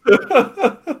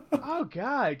 Oh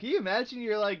god, can you imagine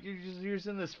you're just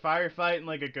in this firefight and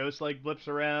like a ghost like blips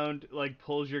around, like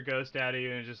pulls your ghost out of you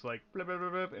and it's just like blip blip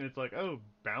blip blip and it's like, oh,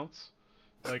 bounce.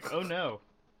 Like, oh no.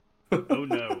 Oh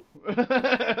no.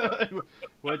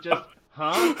 What just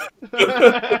huh?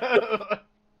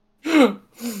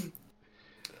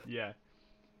 Yeah.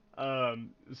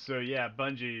 So yeah,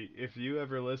 Bungie, if you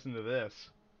ever listen to this,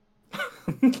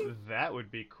 that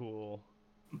would be cool.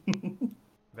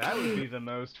 That would be the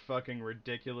most fucking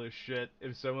ridiculous shit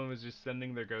if someone was just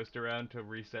sending their ghost around to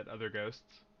reset other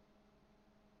ghosts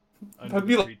under That'd the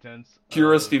be like pretense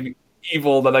purest of.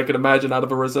 evil that I could imagine out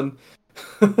of Arisen.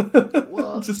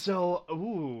 Well, Just so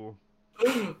ooh,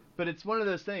 but it's one of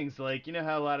those things like you know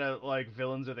how a lot of like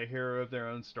villains are the hero of their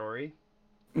own story.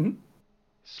 Mhm.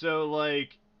 So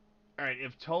like, all right,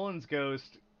 if Toland's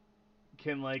ghost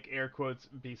can like air quotes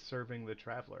be serving the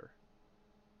traveler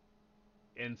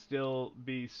and still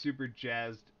be super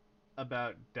jazzed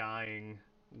about dying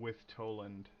with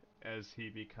Toland as he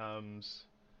becomes.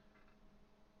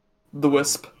 the Oh,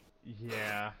 Wisp.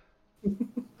 yeah.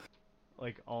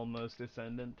 Like almost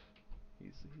ascendant.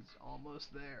 He's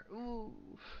almost there. Ooh.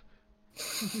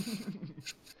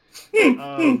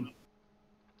 um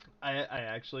I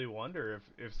actually wonder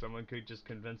if someone could just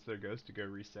convince their ghost to go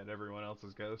reset everyone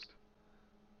else's ghost.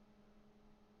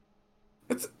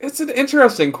 It's an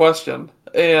interesting question,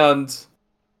 and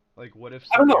Like what if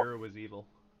I don't know. Sagira was evil?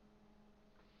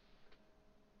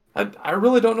 I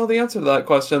really don't know the answer to that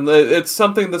question. It's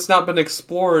something that's not been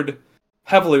explored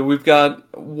heavily. We've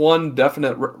got one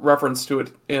definite reference to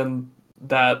it in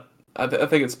that I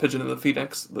think it's Pigeon of the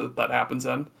Phoenix that happens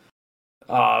in.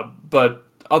 But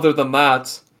other than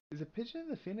that, Is it Pigeon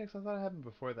the Phoenix? I thought it happened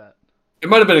before that. it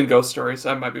might have been in Ghost Stories.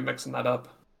 I might be mixing that up.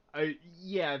 I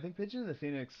think Pigeon of the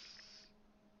Phoenix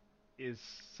is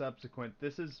subsequent.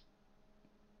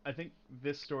 I think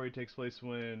this story takes place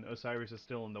when Osiris is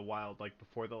still in the wild, like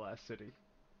before the last city.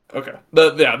 Okay,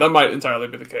 yeah, that might entirely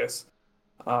be the case.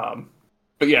 Um,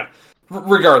 but yeah,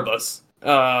 regardless,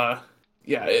 yeah,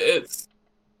 it's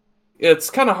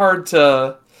kind of hard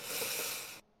to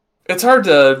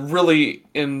really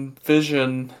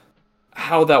envision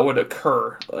how that would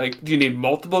occur. Like, do you need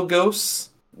multiple ghosts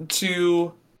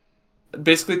to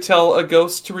basically tell a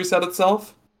ghost to reset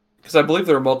itself? Because I believe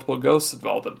there are multiple ghosts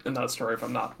involved in that story, if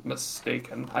I'm not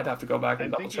mistaken. I'd have to go back I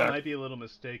and double think you check. might be a little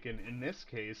mistaken. In this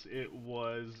case, it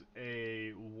was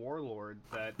a warlord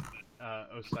that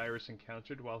Osiris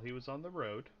encountered while he was on the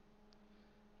road,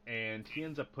 and he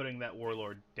ends up putting that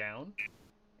warlord down,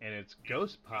 and its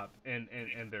ghost pop and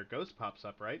their ghost pops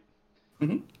up, right?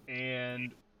 Hmm.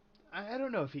 And I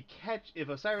don't know if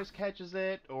Osiris catches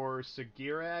it or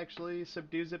Sagira actually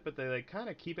subdues it, but they like kind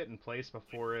of keep it in place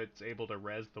before it's able to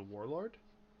res the warlord.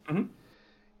 Hmm.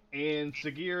 And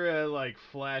Sagira like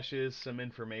flashes some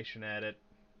information at it,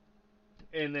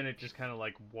 and then it just kind of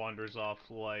like wanders off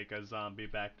like a zombie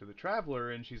back to the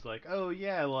traveler, and she's like, "Oh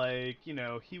yeah, like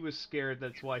he was scared.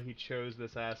 That's why he chose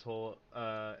this asshole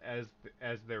as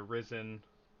their risen."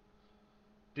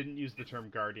 Didn't use the term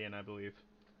guardian, I believe.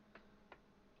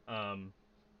 Um,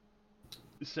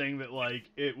 saying that like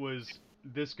it was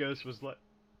this ghost was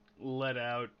let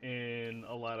out in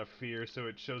a lot of fear, so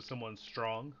it shows someone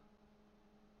strong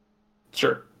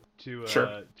Sure,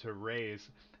 sure. to raise.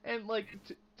 And like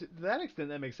to that extent,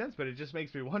 that makes sense. But it just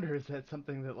makes me wonder: is that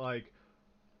something that like,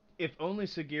 if only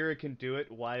Sagira can do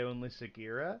it, why only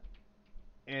Sagira?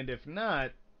 And if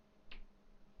not,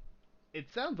 it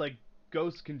sounds like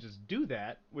ghosts can just do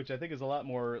that, which I think is a lot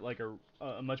more like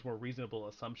a much more reasonable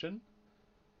assumption.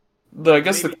 I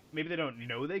guess Maybe they don't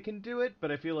know they can do it,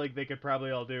 but I feel like they could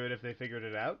probably all do it if they figured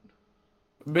it out.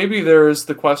 maybe there's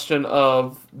the question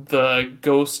of the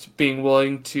ghost being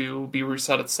willing to be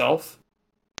reset itself.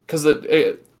 Because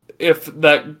if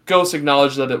that ghost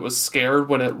acknowledged that it was scared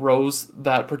when it rose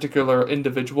that particular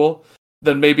individual,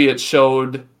 then maybe it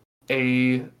showed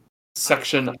a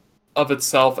section of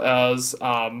itself as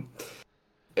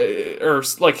or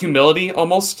like humility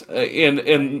almost I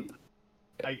in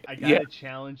I yeah, gotta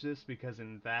challenge this because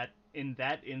in that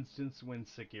instance when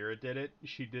Sagira did it,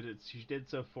 she did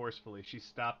so forcefully. She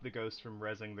stopped the ghost from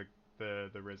resing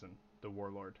the risen, the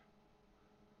warlord.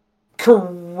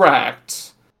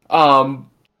 correct. Um,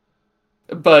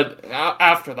 but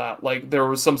after that, like there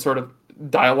was some sort of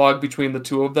dialogue between the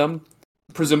two of them,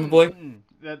 presumably.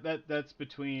 That's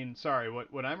between. Sorry,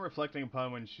 what I'm reflecting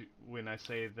upon when I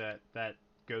say that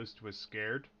ghost was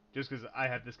scared, just because I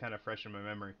have this kind of fresh in my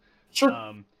memory. Sure.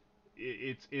 Um,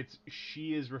 it's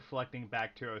she is reflecting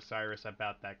back to Osiris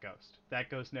about that ghost. That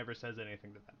ghost never says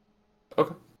anything to them.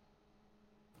 Okay.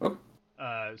 Okay.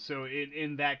 So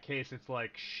in that case, it's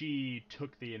like she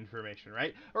took the information,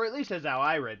 right? Or at least that's how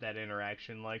I read that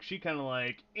interaction. Like, she kind of,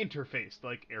 like, interfaced,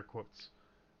 like, air quotes.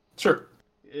 Sure.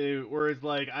 Whereas,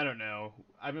 like, I don't know,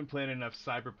 I've been playing enough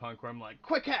Cyberpunk where I'm like,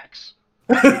 quick hacks!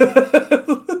 This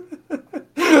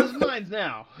is mine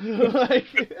now! Like...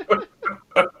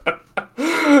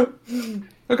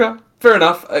 Okay, fair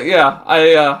enough. Yeah,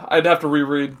 I'd have to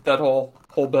reread that whole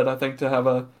bit, I think, to have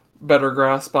a better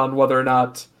grasp on whether or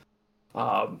not,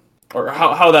 or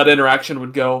how that interaction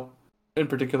would go in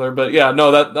particular. But yeah,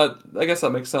 no, that I guess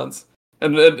that makes sense.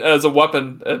 And as a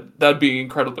weapon, that'd be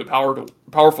incredibly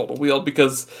powerful to wield,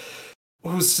 because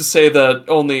who's to say that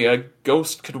only a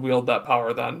ghost could wield that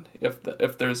power then,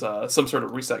 if there's some sort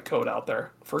of reset code out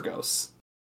there for ghosts?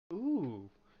 Ooh.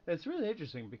 It's really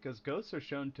interesting because ghosts are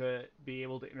shown to be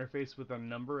able to interface with a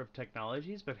number of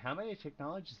technologies, but how many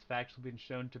technologies have actually been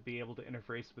shown to be able to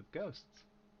interface with ghosts?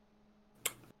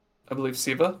 I believe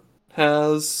Siva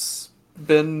has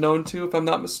been known to, if I'm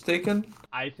not mistaken.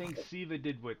 I think Siva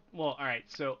did what... Well, alright,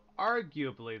 so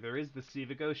arguably there is the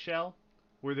Siva ghost shell,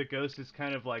 where the ghost is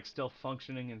kind of like still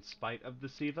functioning in spite of the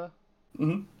Siva.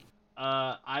 Mm-hmm.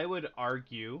 I would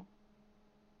argue,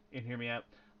 and hear me out,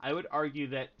 I would argue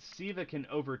that Siva can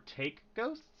overtake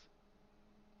ghosts.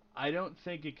 I don't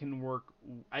think it can work...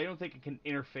 I don't think it can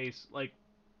interface, like...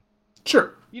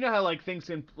 Sure. You know how, like, things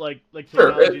can... Like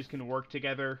Sure, technologies can work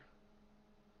together?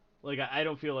 Like, I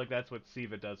don't feel like that's what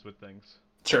Siva does with things.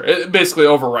 Sure, it basically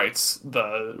overwrites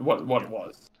what it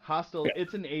was. Hostile... Yeah.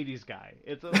 It's an 80s guy.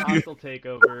 It's a hostile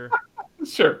takeover.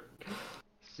 Sure.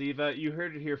 Siva... You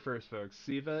heard it here first, folks.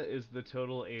 Siva is the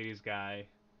total 80s guy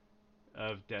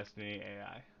of Destiny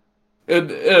AI.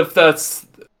 If that's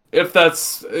yeah,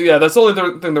 that's the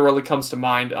only thing that really comes to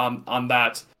mind on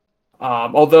that.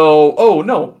 Although, oh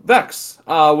no, Vex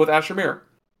with Asher,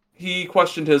 he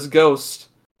questioned his ghost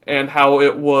and how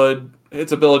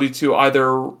its ability to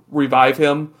either revive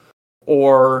him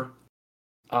or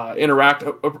interact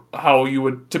how you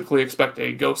would typically expect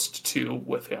a ghost to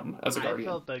with him as a guardian.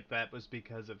 I felt like that was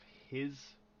because of his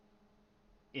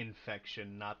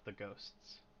infection, not the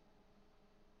ghost's.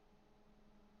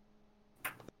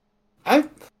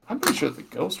 I'm pretty sure the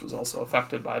ghost was also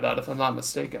affected by that, if I'm not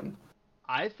mistaken.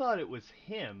 I thought it was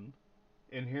him,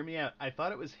 and hear me out, I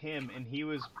thought it was him, and he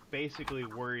was basically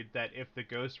worried that if the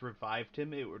ghost revived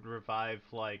him, it would revive,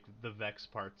 like, the Vex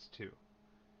parts, too.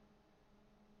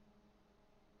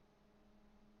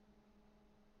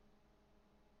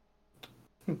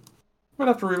 Might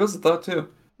have to revisit that, too.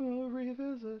 We'll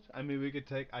revisit. I mean,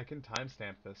 I can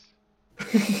timestamp this.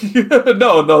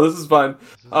 No, this is fine.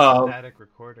 This is a static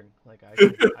recording. Like, I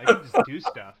can just do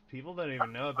stuff. People don't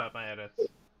even know about my edits.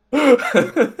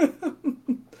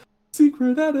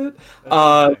 Secret edit.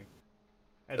 At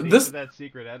the end of that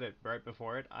secret edit, right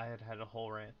before it, I had a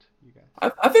whole rant. You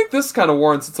guys. I think this kind of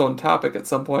warrants its own topic at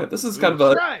some point. This is kind of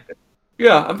a... Subscribe!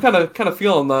 Yeah, I'm kind of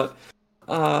feeling that.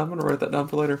 I'm gonna write that down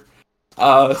for later.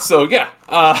 So yeah.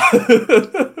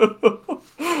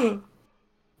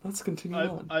 Let's continue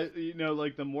on.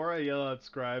 Like, the more I yell out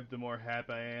scribe, the more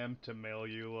happy I am to mail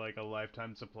you, like, a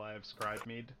lifetime supply of scribe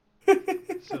mead.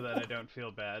 So that I don't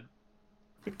feel bad.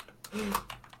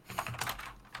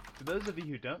 For those of you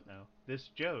who don't know, this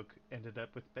joke ended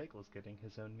up with Bagels getting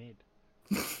his own mead.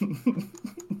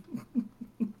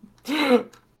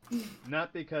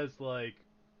 Not because, like,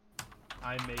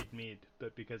 I made mead,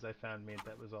 but because I found mead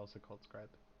that was also called scribe.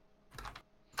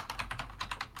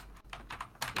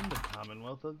 In the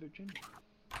Commonwealth of Virginia.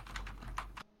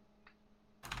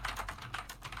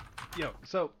 Yo,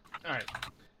 so, alright.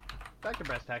 Back to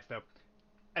brass tacks, though.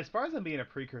 As far as them being a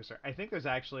precursor, I think there's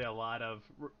actually a lot of,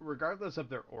 regardless of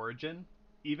their origin,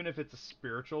 even if it's a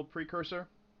spiritual precursor,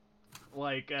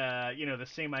 like, the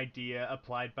same idea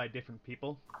applied by different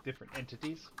people, different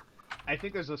entities, I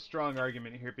think there's a strong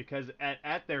argument here, because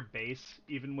at their base,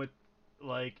 even with,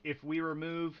 like, if we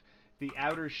remove the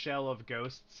outer shell of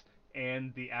ghosts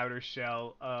and the outer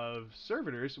shell of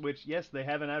servitors, which, yes, they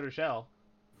have an outer shell,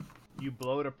 you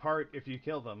blow it apart if you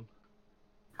kill them.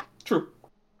 True.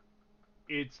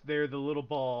 They're the little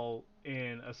ball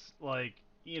in a, like,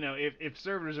 if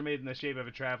servitors are made in the shape of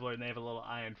a traveler and they have a little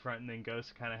eye in front, and then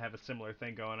ghosts kind of have a similar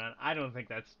thing going on, I don't think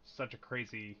that's such a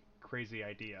crazy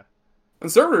idea.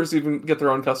 And servitors even get their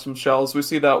own custom shells. We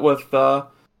see that with the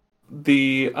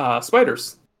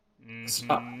spiders.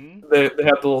 Mm-hmm. They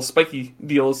have the little spiky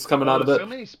deals coming out of it. So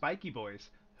many spiky boys.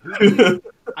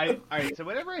 Alright, so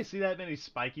whenever I see that many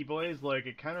spiky boys, like,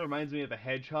 it kind of reminds me of a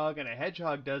hedgehog, and a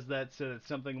hedgehog does that so that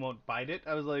something won't bite it.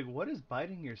 I was like, what is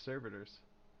biting your servitors?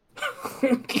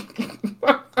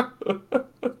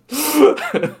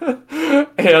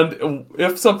 And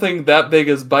if something that big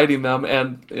is biting them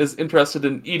and is interested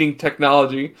in eating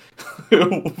technology,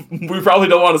 we probably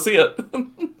don't want to see it.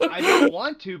 I don't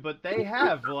want to, but they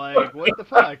have. Like, what the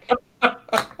fuck?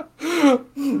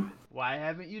 Why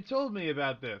haven't you told me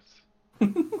about this?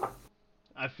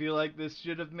 I feel like this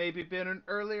should have maybe been an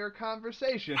earlier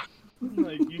conversation.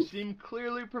 Like, you seem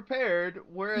clearly prepared,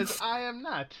 whereas I am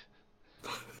not.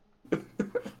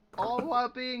 All while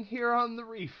being here on the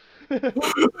reef.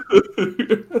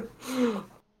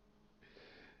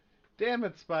 Damn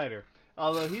it, Spider.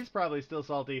 Although he's probably still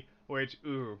salty, which,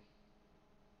 ooh.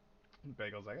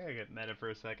 Bagel's like, I gotta get meta for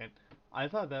a second. I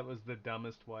thought that was the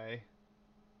dumbest way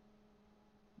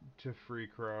to free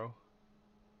Crow.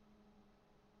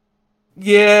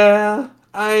 Yeah,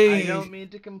 I don't mean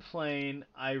to complain.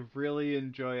 I really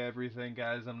enjoy everything,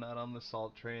 guys. I'm not on the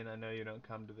salt train. I know you don't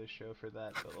come to this show for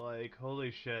that, but like,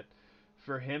 holy shit.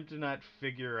 For him to not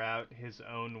figure out his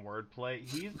own wordplay,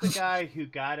 he's the guy who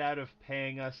got out of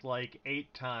paying us like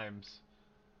 8 times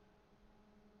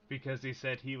because he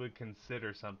said he would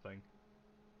consider something.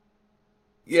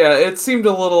 Yeah, it seemed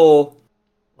a little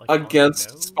Like,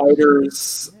 against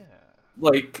Spider's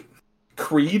like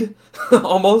creed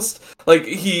almost. Like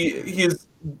he's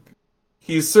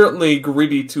certainly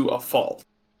greedy to a fault,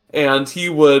 and he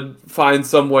would find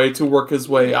some way to work his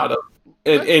way out of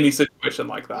any situation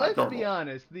like that. Let's be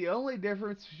honest. The only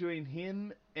difference between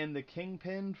him and the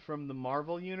Kingpin from the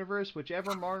Marvel Universe,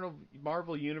 whichever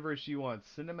Marvel Universe you want,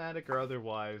 cinematic or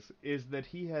otherwise, is that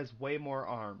he has way more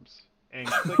arms and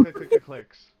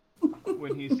clicks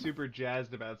when he's super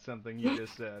jazzed about something you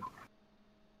just said.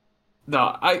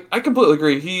 No, I completely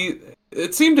agree.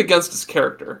 It seemed against his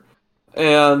character,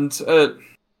 and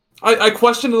I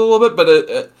questioned it a little bit,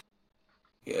 but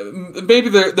maybe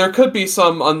there could be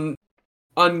some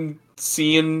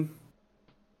unseen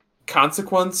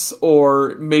consequence,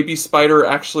 or maybe Spider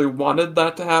actually wanted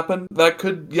that to happen. That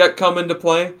could yet come into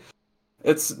play.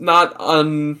 It's not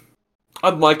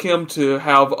unlike him to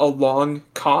have a long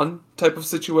con type of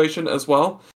situation as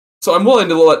well. So I'm willing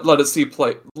to let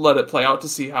it play out to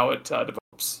see how it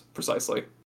develops precisely.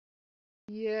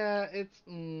 Yeah, it's.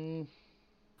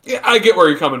 Yeah, I get where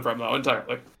you're coming from though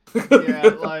entirely.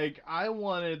 Yeah, like I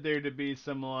wanted there to be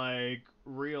some like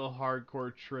real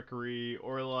hardcore trickery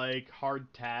or like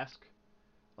hard task.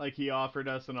 Like he offered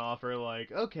us an offer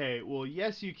like, okay, well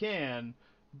yes you can,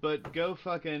 but go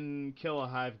fucking kill a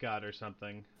hive god or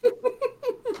something.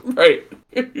 Right.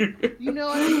 You know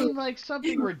what I mean? Like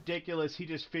something ridiculous he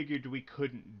just figured we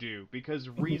couldn't do because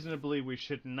reasonably we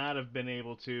should not have been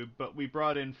able to, but we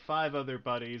brought in 5 other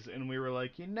buddies and we were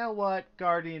like, you know what?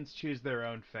 Guardians choose their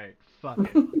own fate. Fuck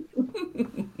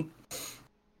it.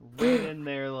 Ran in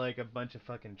there like a bunch of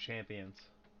fucking champions.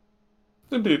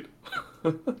 Indeed.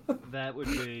 That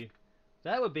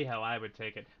would be how I would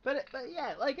take it. But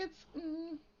yeah, like it's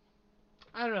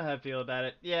I don't know how I feel about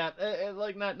it. Yeah,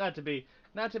 like not to be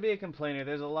a complainer.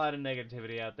 There's a lot of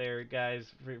negativity out there,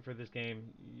 guys, for this game.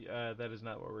 That is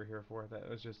not what we're here for. That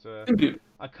was just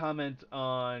a comment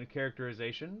on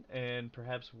characterization and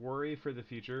perhaps worry for the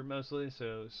future, mostly.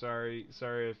 So sorry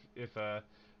if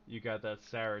you got that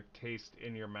sour taste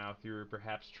in your mouth. You were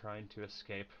perhaps trying to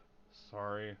escape.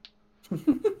 Sorry.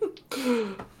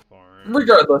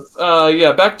 Regardless,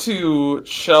 yeah, back to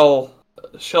shell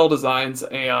designs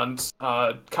and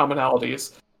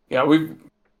commonalities. Yeah,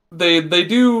 they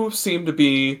do seem to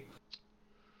be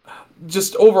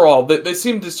just overall they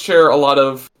seem to share a lot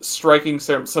of striking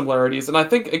similarities, and I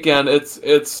think again it's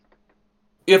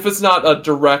if it's not a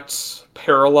direct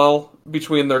parallel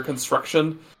between their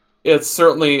construction, it's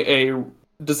certainly a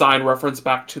design reference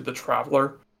back to the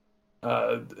Traveler.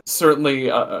 Certainly,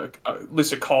 at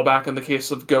least a callback in the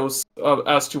case of Ghosts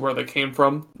as to where they came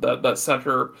from. That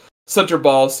center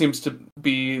ball seems to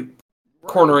be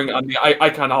cornering on the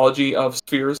iconology of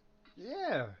spheres.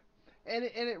 Yeah, and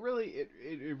it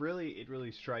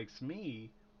really strikes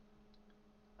me,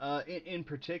 in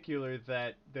particular,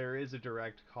 that there is a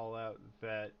direct call out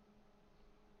that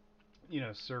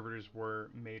servitors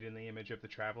were made in the image of the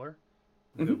Traveler,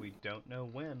 though we don't know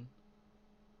when.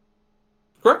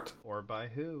 Correct. Or by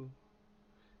who.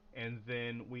 And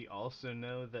then we also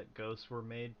know that ghosts were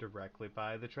made directly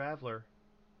by the Traveler.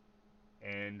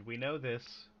 And we know this.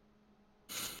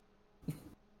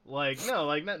 Like, no,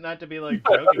 like, not to be, like,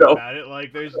 joking about it.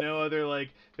 Like, there's no other, like,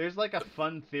 there's, like, a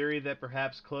fun theory that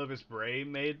perhaps Clovis Bray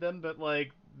made them, but,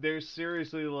 like, there's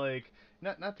seriously, like,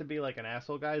 not to be like an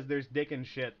asshole, guys. There's dick and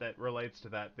shit that relates to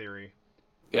that theory.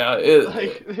 Yeah,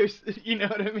 Like, there's, you know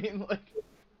what I mean? Like,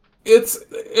 it's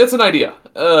an idea,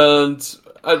 and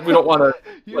we don't want to.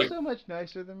 you're so much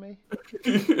nicer than me.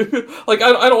 Like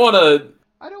I don't want to.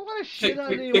 I don't want to shit on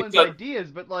take anyone's that-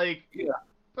 ideas, but like, Yeah.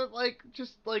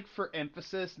 just like for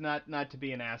emphasis, not to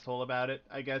be an asshole about it,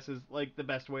 I guess is like the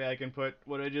best way I can put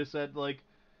what I just said. Like,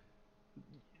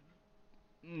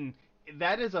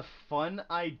 that is a fun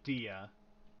idea,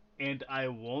 and I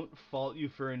won't fault you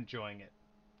for enjoying it.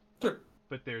 Sure.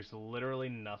 But there's literally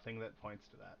nothing that points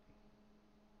to that.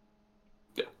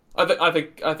 Yeah, I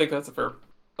think that's a fair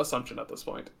assumption at this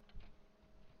point.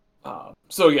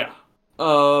 So yeah,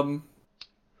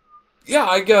 yeah.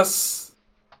 I guess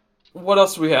what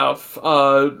else do we have?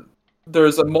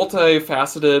 There's a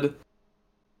multifaceted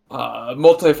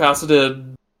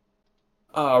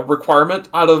requirement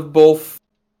out of both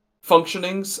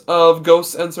functionings of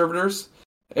ghosts and servitors.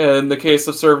 In the case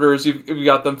of servitors, you've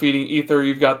got them feeding ether,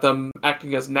 you've got them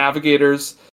acting as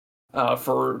navigators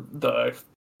for the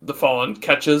fallen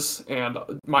catches and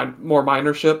more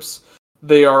minor ships.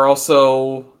 They are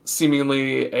also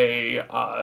seemingly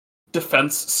a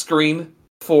defense screen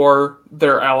for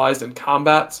their allies in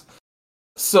combat.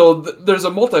 So there's a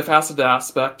multifaceted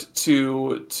aspect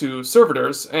to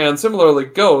servitors, and similarly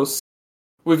ghosts,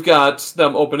 we've got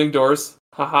them opening doors.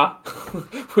 Haha.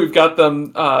 We've got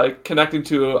them connecting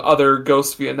to other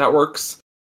ghosts via networks.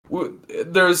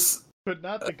 There's... But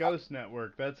not the Ghost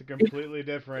Network. That's a completely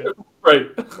different... Right.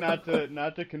 Not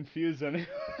to confuse anyone.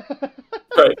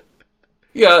 Right.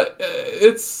 Yeah,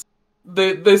 it's...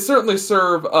 They certainly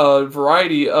serve a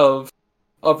variety of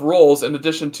roles in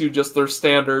addition to just their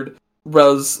standard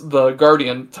Res the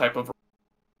Guardian type of role.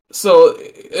 So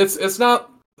it's not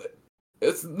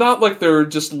like they're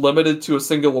just limited to a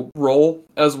single role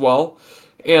as well,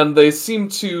 and they seem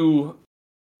to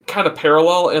kind of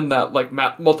parallel in that like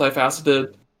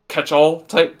multifaceted catch-all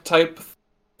type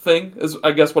thing is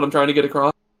I guess what I'm trying to get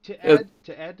across. To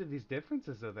add to these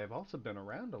differences, though, they've also been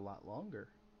around a lot longer.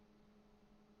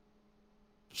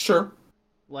 Sure.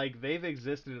 Like, they've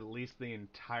existed at least the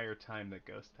entire time that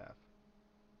Ghosts have.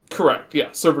 Correct. Yeah,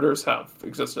 servitors have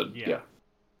existed. Yeah.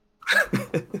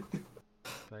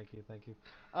 Thank you.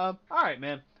 All right,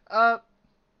 man.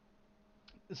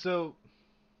 So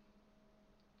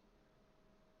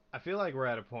I feel like we're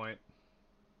at a point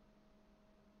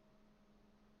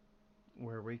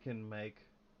where we can make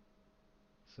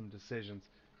some decisions.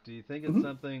 Do you think it's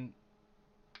something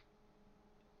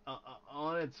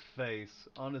on its face?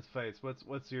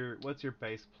 What's your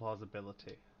base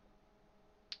plausibility?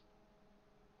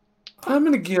 I'm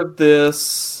gonna give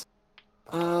this.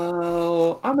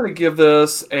 I'm gonna give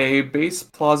this a base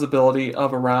plausibility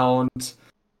of around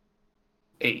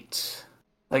 8.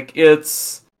 Like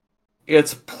it's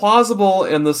plausible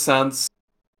in the sense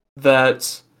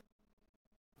that,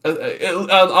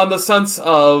 on the sense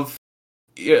of,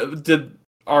 did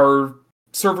our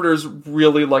servitors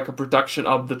really like a production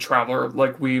of the Traveler,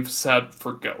 like we've said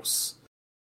for Ghosts?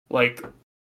 Like,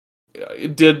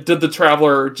 did the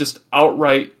Traveler just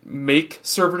outright make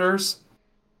servitors?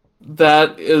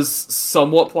 That is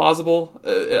somewhat plausible.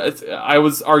 I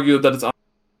would argue that it's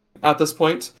at this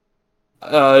point.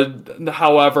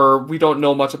 However, we don't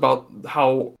know much about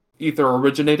how Ether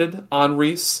originated on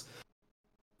Reese,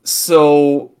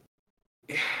 so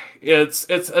it's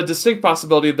a distinct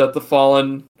possibility that the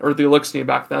Fallen or the Elixir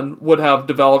back then would have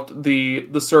developed the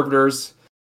servitors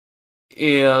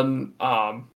in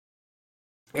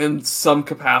some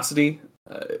capacity.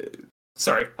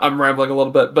 Sorry, I'm rambling a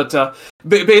little bit, but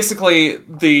basically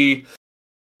the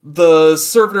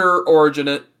servitor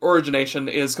origination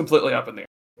is completely up in the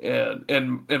air,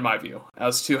 in my view,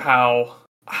 as to how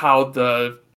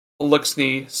the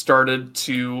Elixir started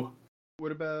to.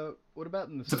 What about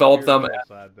in the develop them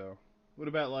side, though? What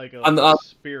about like a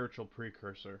spiritual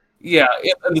precursor? Yeah,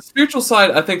 on the spiritual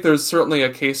side, I think there's certainly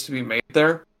a case to be made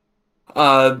there.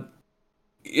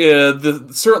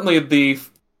 Certainly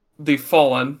the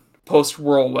Fallen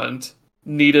post-Whirlwind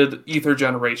needed ether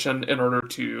generation in order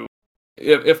to,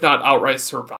 if not outright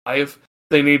survive,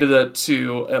 they needed it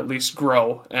to at least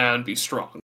grow and be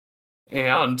strong.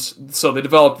 And so they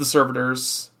developed the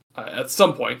servitors at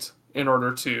some point in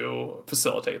order to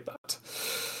facilitate that.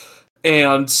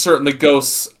 And certainly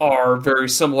ghosts are very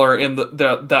similar in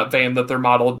that vein, that they're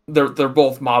modeled. They're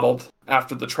both modeled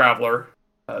after the Traveler.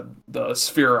 The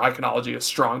sphere iconology is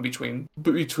strong between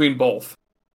both,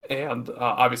 and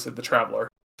obviously the Traveler.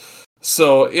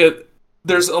 So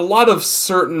there's a lot of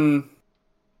certain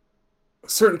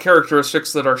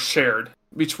characteristics that are shared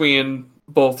between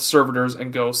both servitors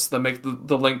and ghosts that make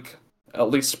the link at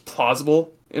least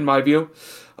plausible in my view.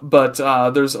 But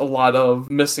there's a lot of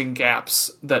missing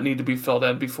gaps that need to be filled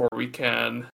in before we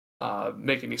can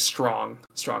make any strong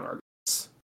arguments.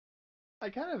 I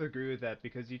kind of agree with that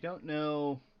because you don't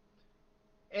know,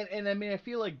 and I mean I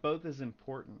feel like both is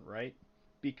important, right?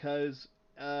 Because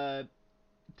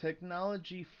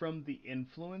technology from the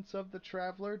influence of the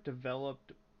traveler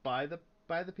developed by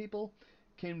the people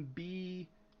can be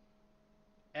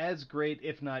as great,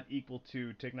 if not equal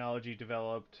to, technology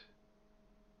developed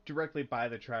directly by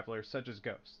the traveler, such as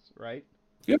ghosts, right?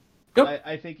 Yep. Yep.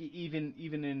 I think even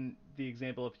in the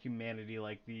example of humanity,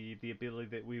 like the ability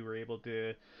that we were able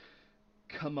to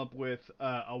come up with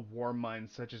a war mind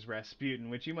such as Rasputin,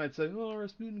 which you might say, oh,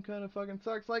 Rasputin kind of fucking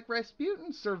sucks. Like,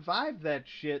 Rasputin survived that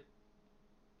shit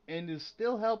and is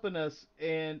still helping us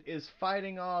and is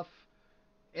fighting off.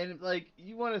 And, like,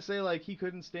 you want to say, like, he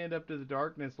couldn't stand up to the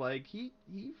darkness. Like, he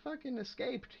fucking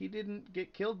escaped. He didn't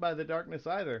get killed by the darkness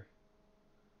either.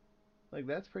 Like,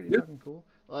 that's pretty Yep. fucking cool.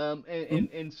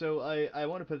 And so I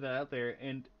want to put that out there.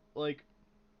 And, like,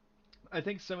 I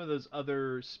think some of those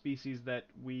other species that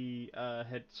we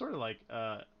had sort of, like,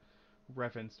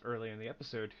 referenced earlier in the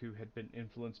episode who had been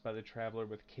influenced by the Traveler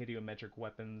with kadiometric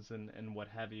weapons and what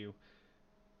have you,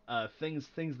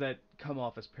 things that come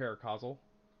off as paracausal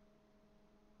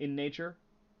in nature.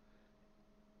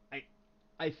 I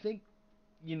I think,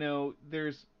 you know,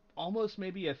 there's almost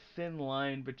maybe a thin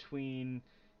line between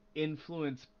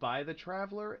influence by the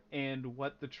Traveler and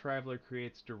what the Traveler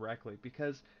creates directly,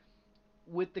 because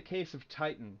with the case of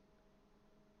Titan,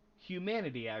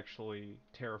 humanity actually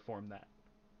terraformed that,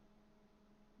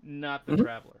 not the Mm-hmm.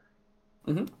 Traveler.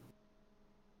 Mm-hmm.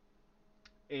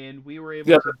 And we were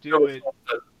able Yeah. to do it.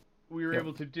 We were Yeah.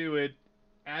 able to do it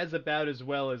as about as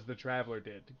well as the Traveler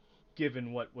did,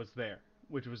 given what was there,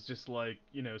 which was just like,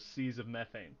 you know, seas of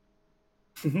methane.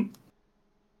 Mm-hmm.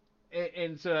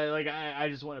 And so I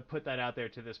just want to put that out there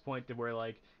to this point to where,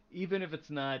 like, even if it's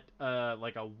not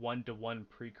like a one-to-one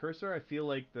precursor, I feel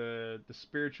like the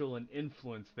spiritual and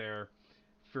influence there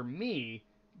for me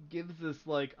gives us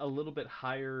like a little bit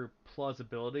higher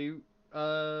plausibility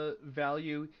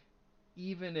value,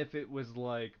 even if it was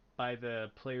like by the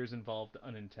players involved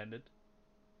unintended.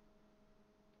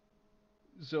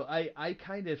 So I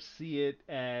kind of see it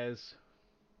as,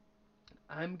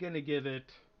 I'm gonna give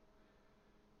it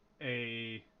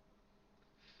a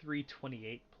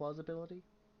 328 plausibility,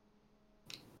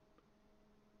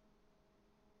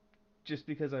 just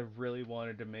because I really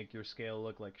wanted to make your scale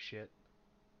look like shit.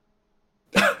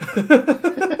 I'm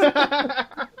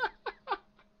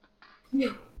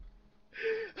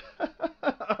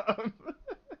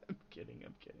kidding.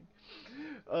 I'm kidding.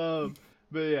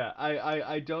 But yeah,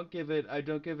 I don't give it,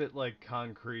 like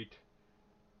concrete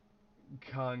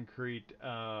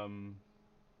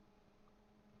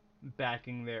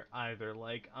backing there either.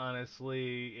 Like,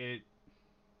 honestly,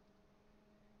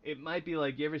 it might be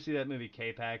like, you ever see that movie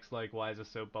K-Pax, like, why is a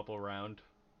soap bubble round?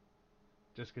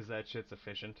 Just because that shit's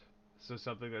efficient. So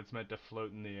something that's meant to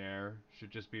float in the air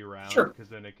should just be round, Sure. because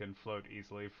then it can float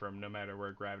easily from no matter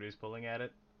where gravity's pulling at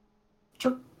it.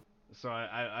 Sure. So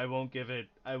I won't give it,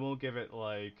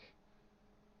 like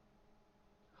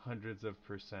hundreds of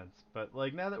percents. But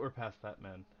like, now that we're past that,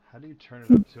 man, how do you turn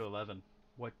it up to 11?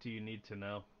 What do you need to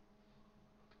know?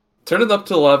 Turn it up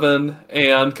to 11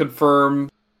 and confirm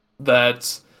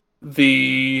that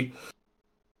the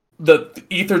the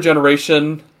ether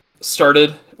generation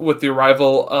started with the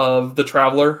arrival of the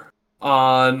Traveler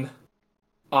on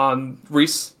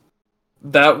Reese.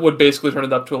 That would basically turn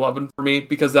it up to 11 for me,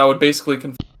 because that would basically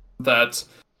confirm that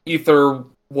ether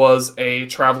was a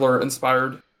Traveler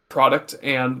inspired product,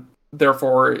 and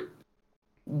therefore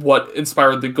what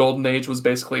inspired the Golden Age was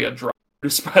basically a drug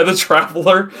produced by the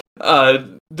Traveler.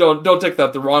 Don't take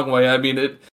that the wrong way. I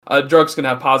mean, drugs can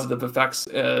have positive effects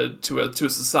to a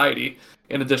society,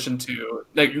 in addition to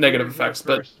negative effects.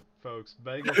 First, folks,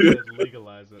 Bagel said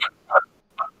legalize it.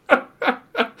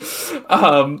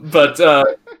 But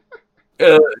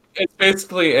it's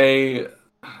basically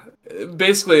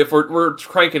if we're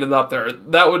cranking it up there,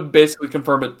 that would basically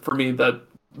confirm it for me that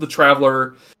the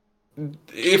Traveler,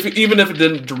 even if it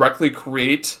didn't directly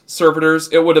create servitors,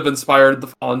 it would have inspired the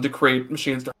Fallen to create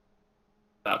machines at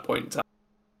that point in time,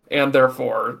 and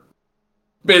therefore,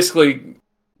 basically,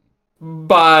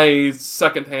 by its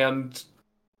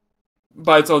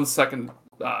own second,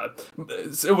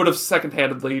 it would have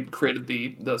second-handedly created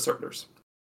the servitors.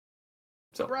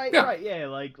 So Right, yeah. right, yeah.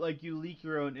 Like you leak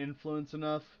your own influence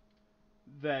enough.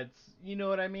 That's, you know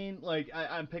what I mean. Like,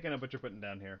 I'm picking up what you're putting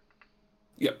down here.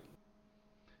 Yep.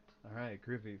 All right,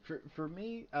 groovy. For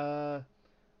me,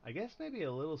 I guess maybe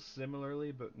a little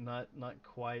similarly, but not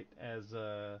quite as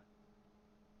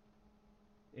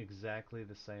exactly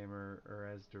the same or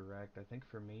as direct. I think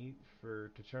for me, to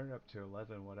turn it up to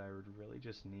 11, what I would really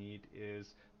just need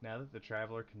is, now that the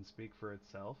Traveler can speak for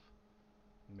itself,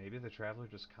 maybe the Traveler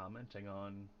just commenting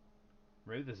on,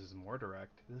 maybe this is more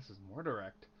direct. This is more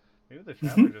direct. Maybe the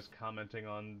Traveler just commenting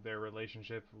on their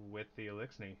relationship with the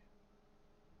Elixni.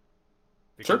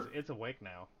 Because Sure. it's awake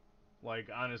now. Like,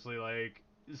 honestly, like,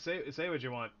 say what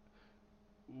you want.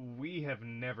 We have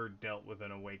never dealt with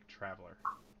an awake Traveler,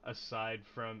 aside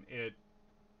from it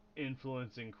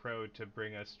influencing Crow to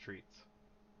bring us treats.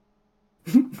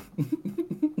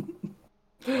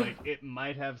 Like, it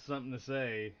might have something to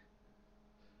say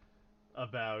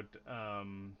about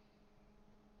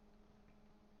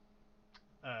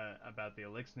the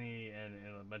Elixni and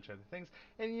a bunch of other things.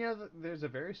 And there's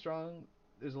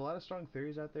a lot of strong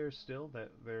theories out there still that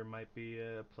there might be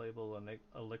a playable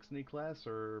Elixni class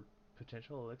or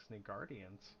potential Elixni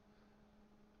guardians,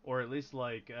 or at least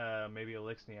like maybe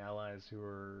Elixni allies who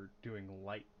are doing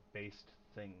light-based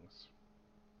things.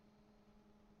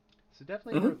 So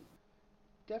Mm-hmm.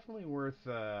 definitely worth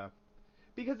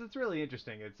because it's really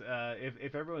interesting. It's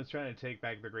if everyone's trying to take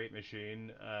back the Great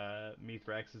Machine,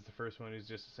 Mithrax is the first one who's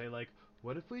just to say like,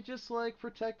 what if we just like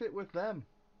protect it with them?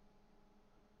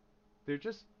 They're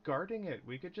just guarding it.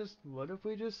 We could just, what if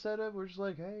we just set up? We're just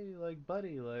like, hey, like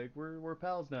buddy, like we're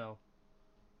pals now.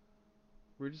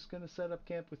 We're just gonna set up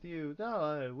camp with you.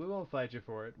 No, we won't fight you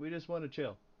for it. We just want to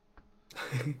chill.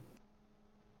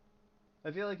 I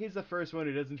feel like he's the first one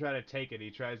who doesn't try to take it. He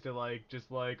tries to like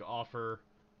just like offer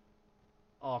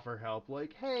help.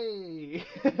 Like, hey,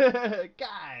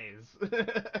 guys.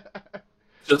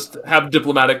 Just have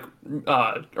diplomatic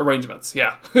arrangements.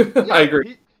 Yeah, I Yeah,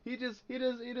 agree. he just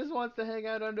wants to hang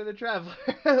out under the Traveler.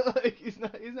 Like he's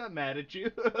not mad at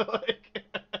you. Like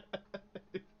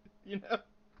you know.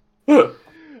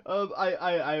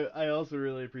 I also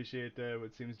really appreciate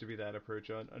what seems to be that approach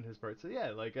on his part. So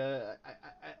yeah, like I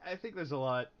think there's a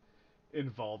lot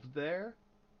involved there,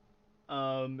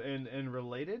 and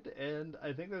related, and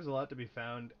I think there's a lot to be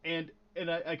found. And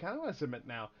I kind of want to submit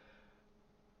now.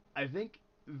 I think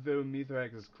though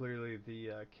Mithrax is clearly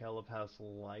the Caleb House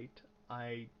Light,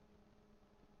 I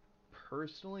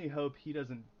personally hope he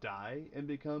doesn't die and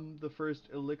become the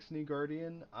first Elixni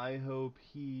Guardian. I hope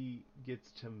he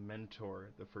gets to mentor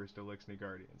the first Elixni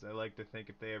Guardians. I like to think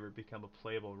if they ever become a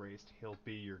playable race, he'll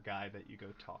be your guy that you go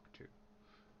talk to.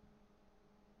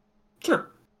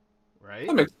 Sure, that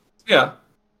Right? makes sense. Yeah,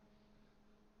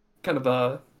 kind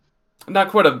of not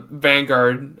quite a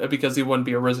vanguard because he wouldn't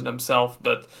be arisen himself,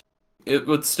 but it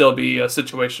would still be a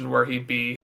situation where he'd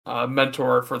be a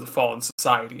mentor for the fallen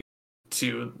society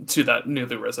to that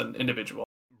newly risen individual.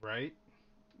 Right?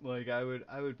 Like I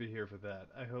would be here for that.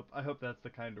 I hope that's the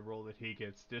kind of role that he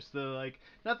gets. Just the like,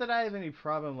 not that I have any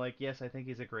problem. Like, yes, I think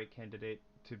he's a great candidate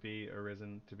to be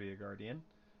arisen to be a guardian.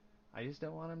 I just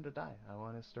don't want him to die. I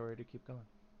want his story to keep going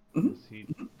Mhm.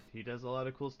 because he does a lot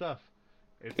of cool stuff.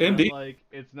 Indeed.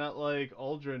 It's not like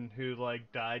Aldrin who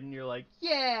like died and you're like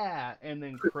yeah, and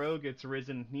then Crow gets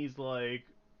risen and he's like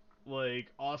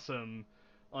awesome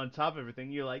on top of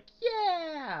everything. You're like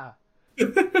yeah. I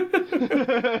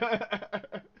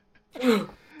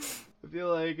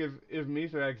feel like if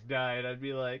Mithrax died, I'd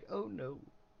be like oh no.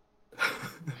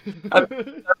 That's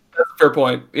a fair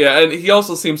point. Yeah, and he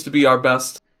also seems to be our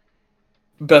best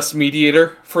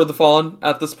mediator for the fallen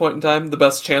at this point in time. The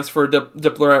best chance for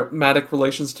diplomatic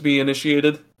relations to be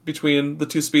initiated between the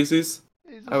two species.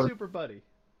 He's a I would, super buddy.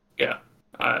 yeah,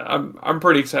 I'm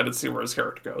pretty excited to see where his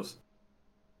character goes.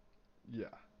 Yeah,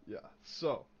 yeah.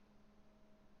 So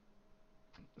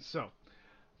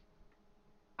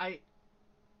I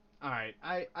all right.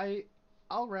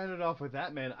 I'll round it off with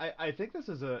that, man. I think this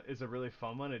is a really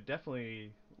fun one. It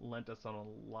definitely lent us on a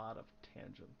lot of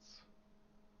tangents,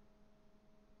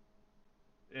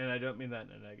 and I don't mean that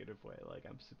in a negative way. Like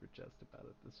I'm super jazzed about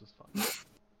it. This was fun.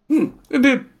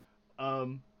 Indeed.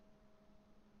 Um.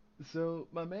 So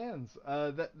my man's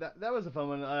that was a fun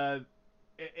one.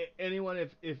 Anyone,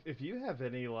 if you have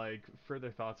any like further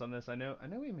thoughts on this, I know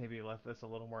we maybe left this a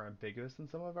little more ambiguous than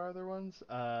some of our other ones.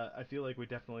 I feel like we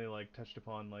definitely like touched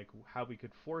upon like how we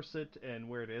could force it and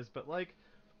where it is, but like,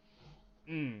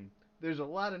 there's a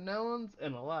lot of knowns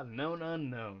and a lot of known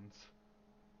unknowns.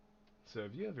 So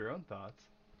if you have your own thoughts,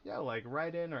 yeah, like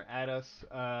write in or add us.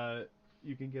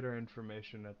 You can get our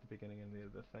information at the beginning and the end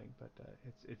of the thing, but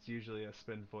it's usually a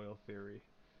Spinfoil theory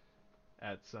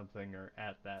at something or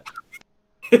at that.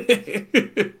 So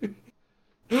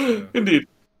Indeed.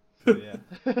 so yeah.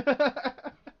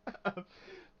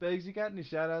 Begs, you got any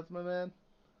shout outs, my man?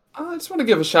 I just want to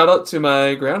give a shout out to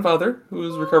my grandfather, who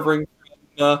is recovering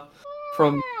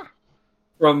from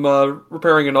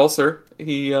repairing an ulcer.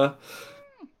 He's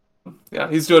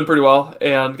doing pretty well,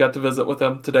 and got to visit with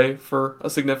him today for a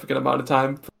significant amount of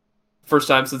time. First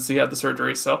time since he had the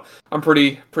surgery, so I'm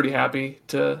pretty happy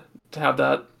to have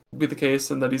that be the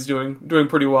case, and that he's doing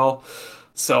pretty well.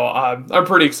 So I'm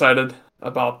pretty excited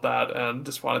about that, and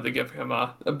just wanted to give him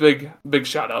a big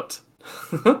shout out.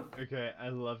 Okay, I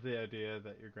love the idea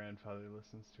that your grandfather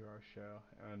listens to our show,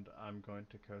 and I'm going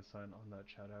to co-sign on that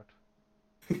shout out.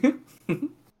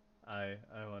 I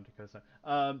want to co-sign.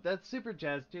 That's super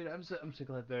jazz, dude. I'm so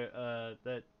glad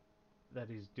that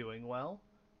he's doing well.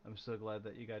 I'm so glad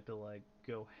that you got to like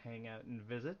go hang out and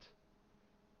visit.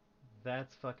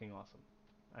 That's fucking awesome.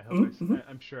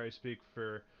 I'm sure I speak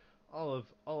for all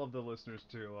of the listeners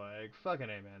too. Like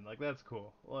fucking amen. Like that's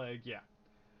cool. Like yeah.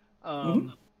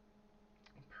 Um,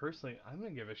 Personally, I'm gonna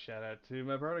give a shout out to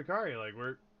my brother Kari. Like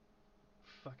we're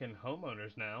fucking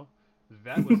homeowners now.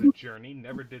 That was a journey.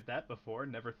 Never did that before.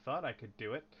 Never thought I could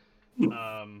do it.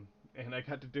 And I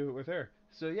got to do it with her.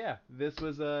 So yeah, this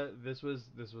was a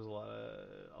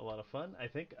lot of fun. I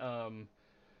think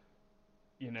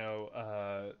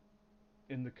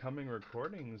in the coming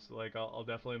recordings, like I'll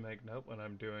definitely make note when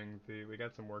I'm doing we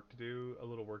got some work to do, a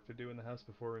little work to do in the house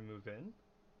before we move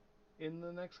in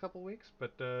the next couple weeks.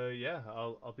 But yeah,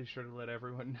 I'll be sure to let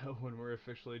everyone know when we're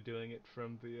officially doing it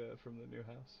from the new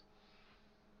house.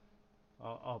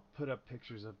 I'll put up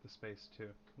pictures of the space too.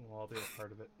 We'll all be a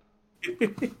part of it.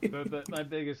 But my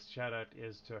biggest shout out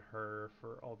is to her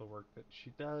for all the work that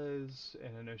she does,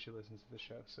 and I know she listens to the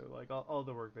show. So like all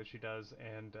the work that she does,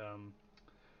 and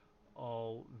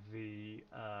all the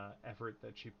effort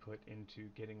that she put into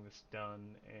getting this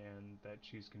done, and that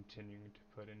she's continuing to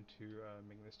put into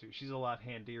making this too. She's a lot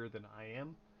handier than I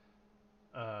am.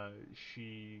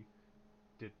 She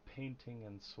did painting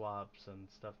and swabs and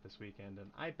stuff this weekend,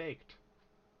 and I baked.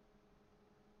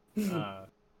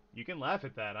 You can laugh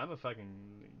at that. I'm a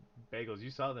fucking bagels. You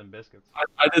saw them biscuits.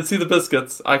 I did see the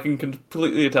biscuits. I can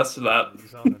completely attest to that. You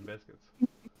saw them biscuits.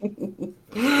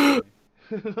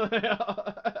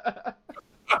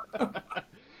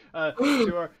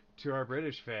 To our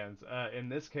British fans, in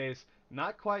this case,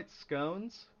 not quite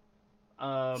scones,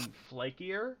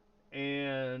 flakier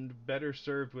and better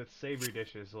served with savory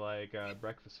dishes like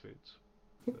breakfast foods.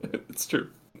 So, it's true.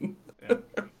 Yeah.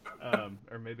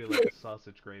 Or maybe like a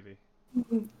sausage gravy.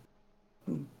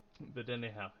 But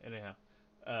anyhow,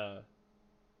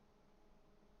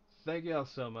 thank y'all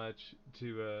so much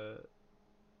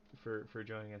for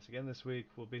joining us again this week.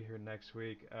 We'll be here next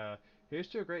week. Here's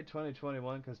to a great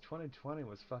 2021, because 2020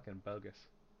 was fucking bogus.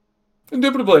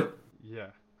 Indubitably.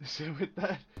 Yeah. So with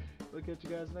that, we'll catch you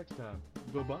guys next time.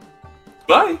 Bye-bye.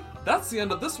 Bye! That's the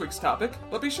end of this week's topic,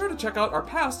 but be sure to check out our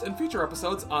past and future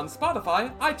episodes on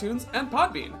Spotify, iTunes, and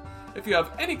Podbean. If you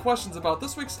have any questions about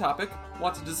this week's topic,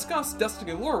 want to discuss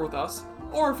Destiny lore with us,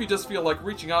 or if you just feel like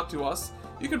reaching out to us,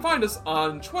 you can find us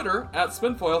on Twitter at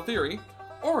Spinfoil Theory,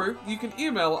 or you can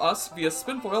email us via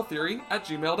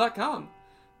spinfoiltheory@gmail.com.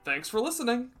 Thanks for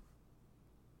listening.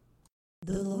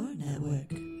 The Lore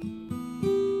Network.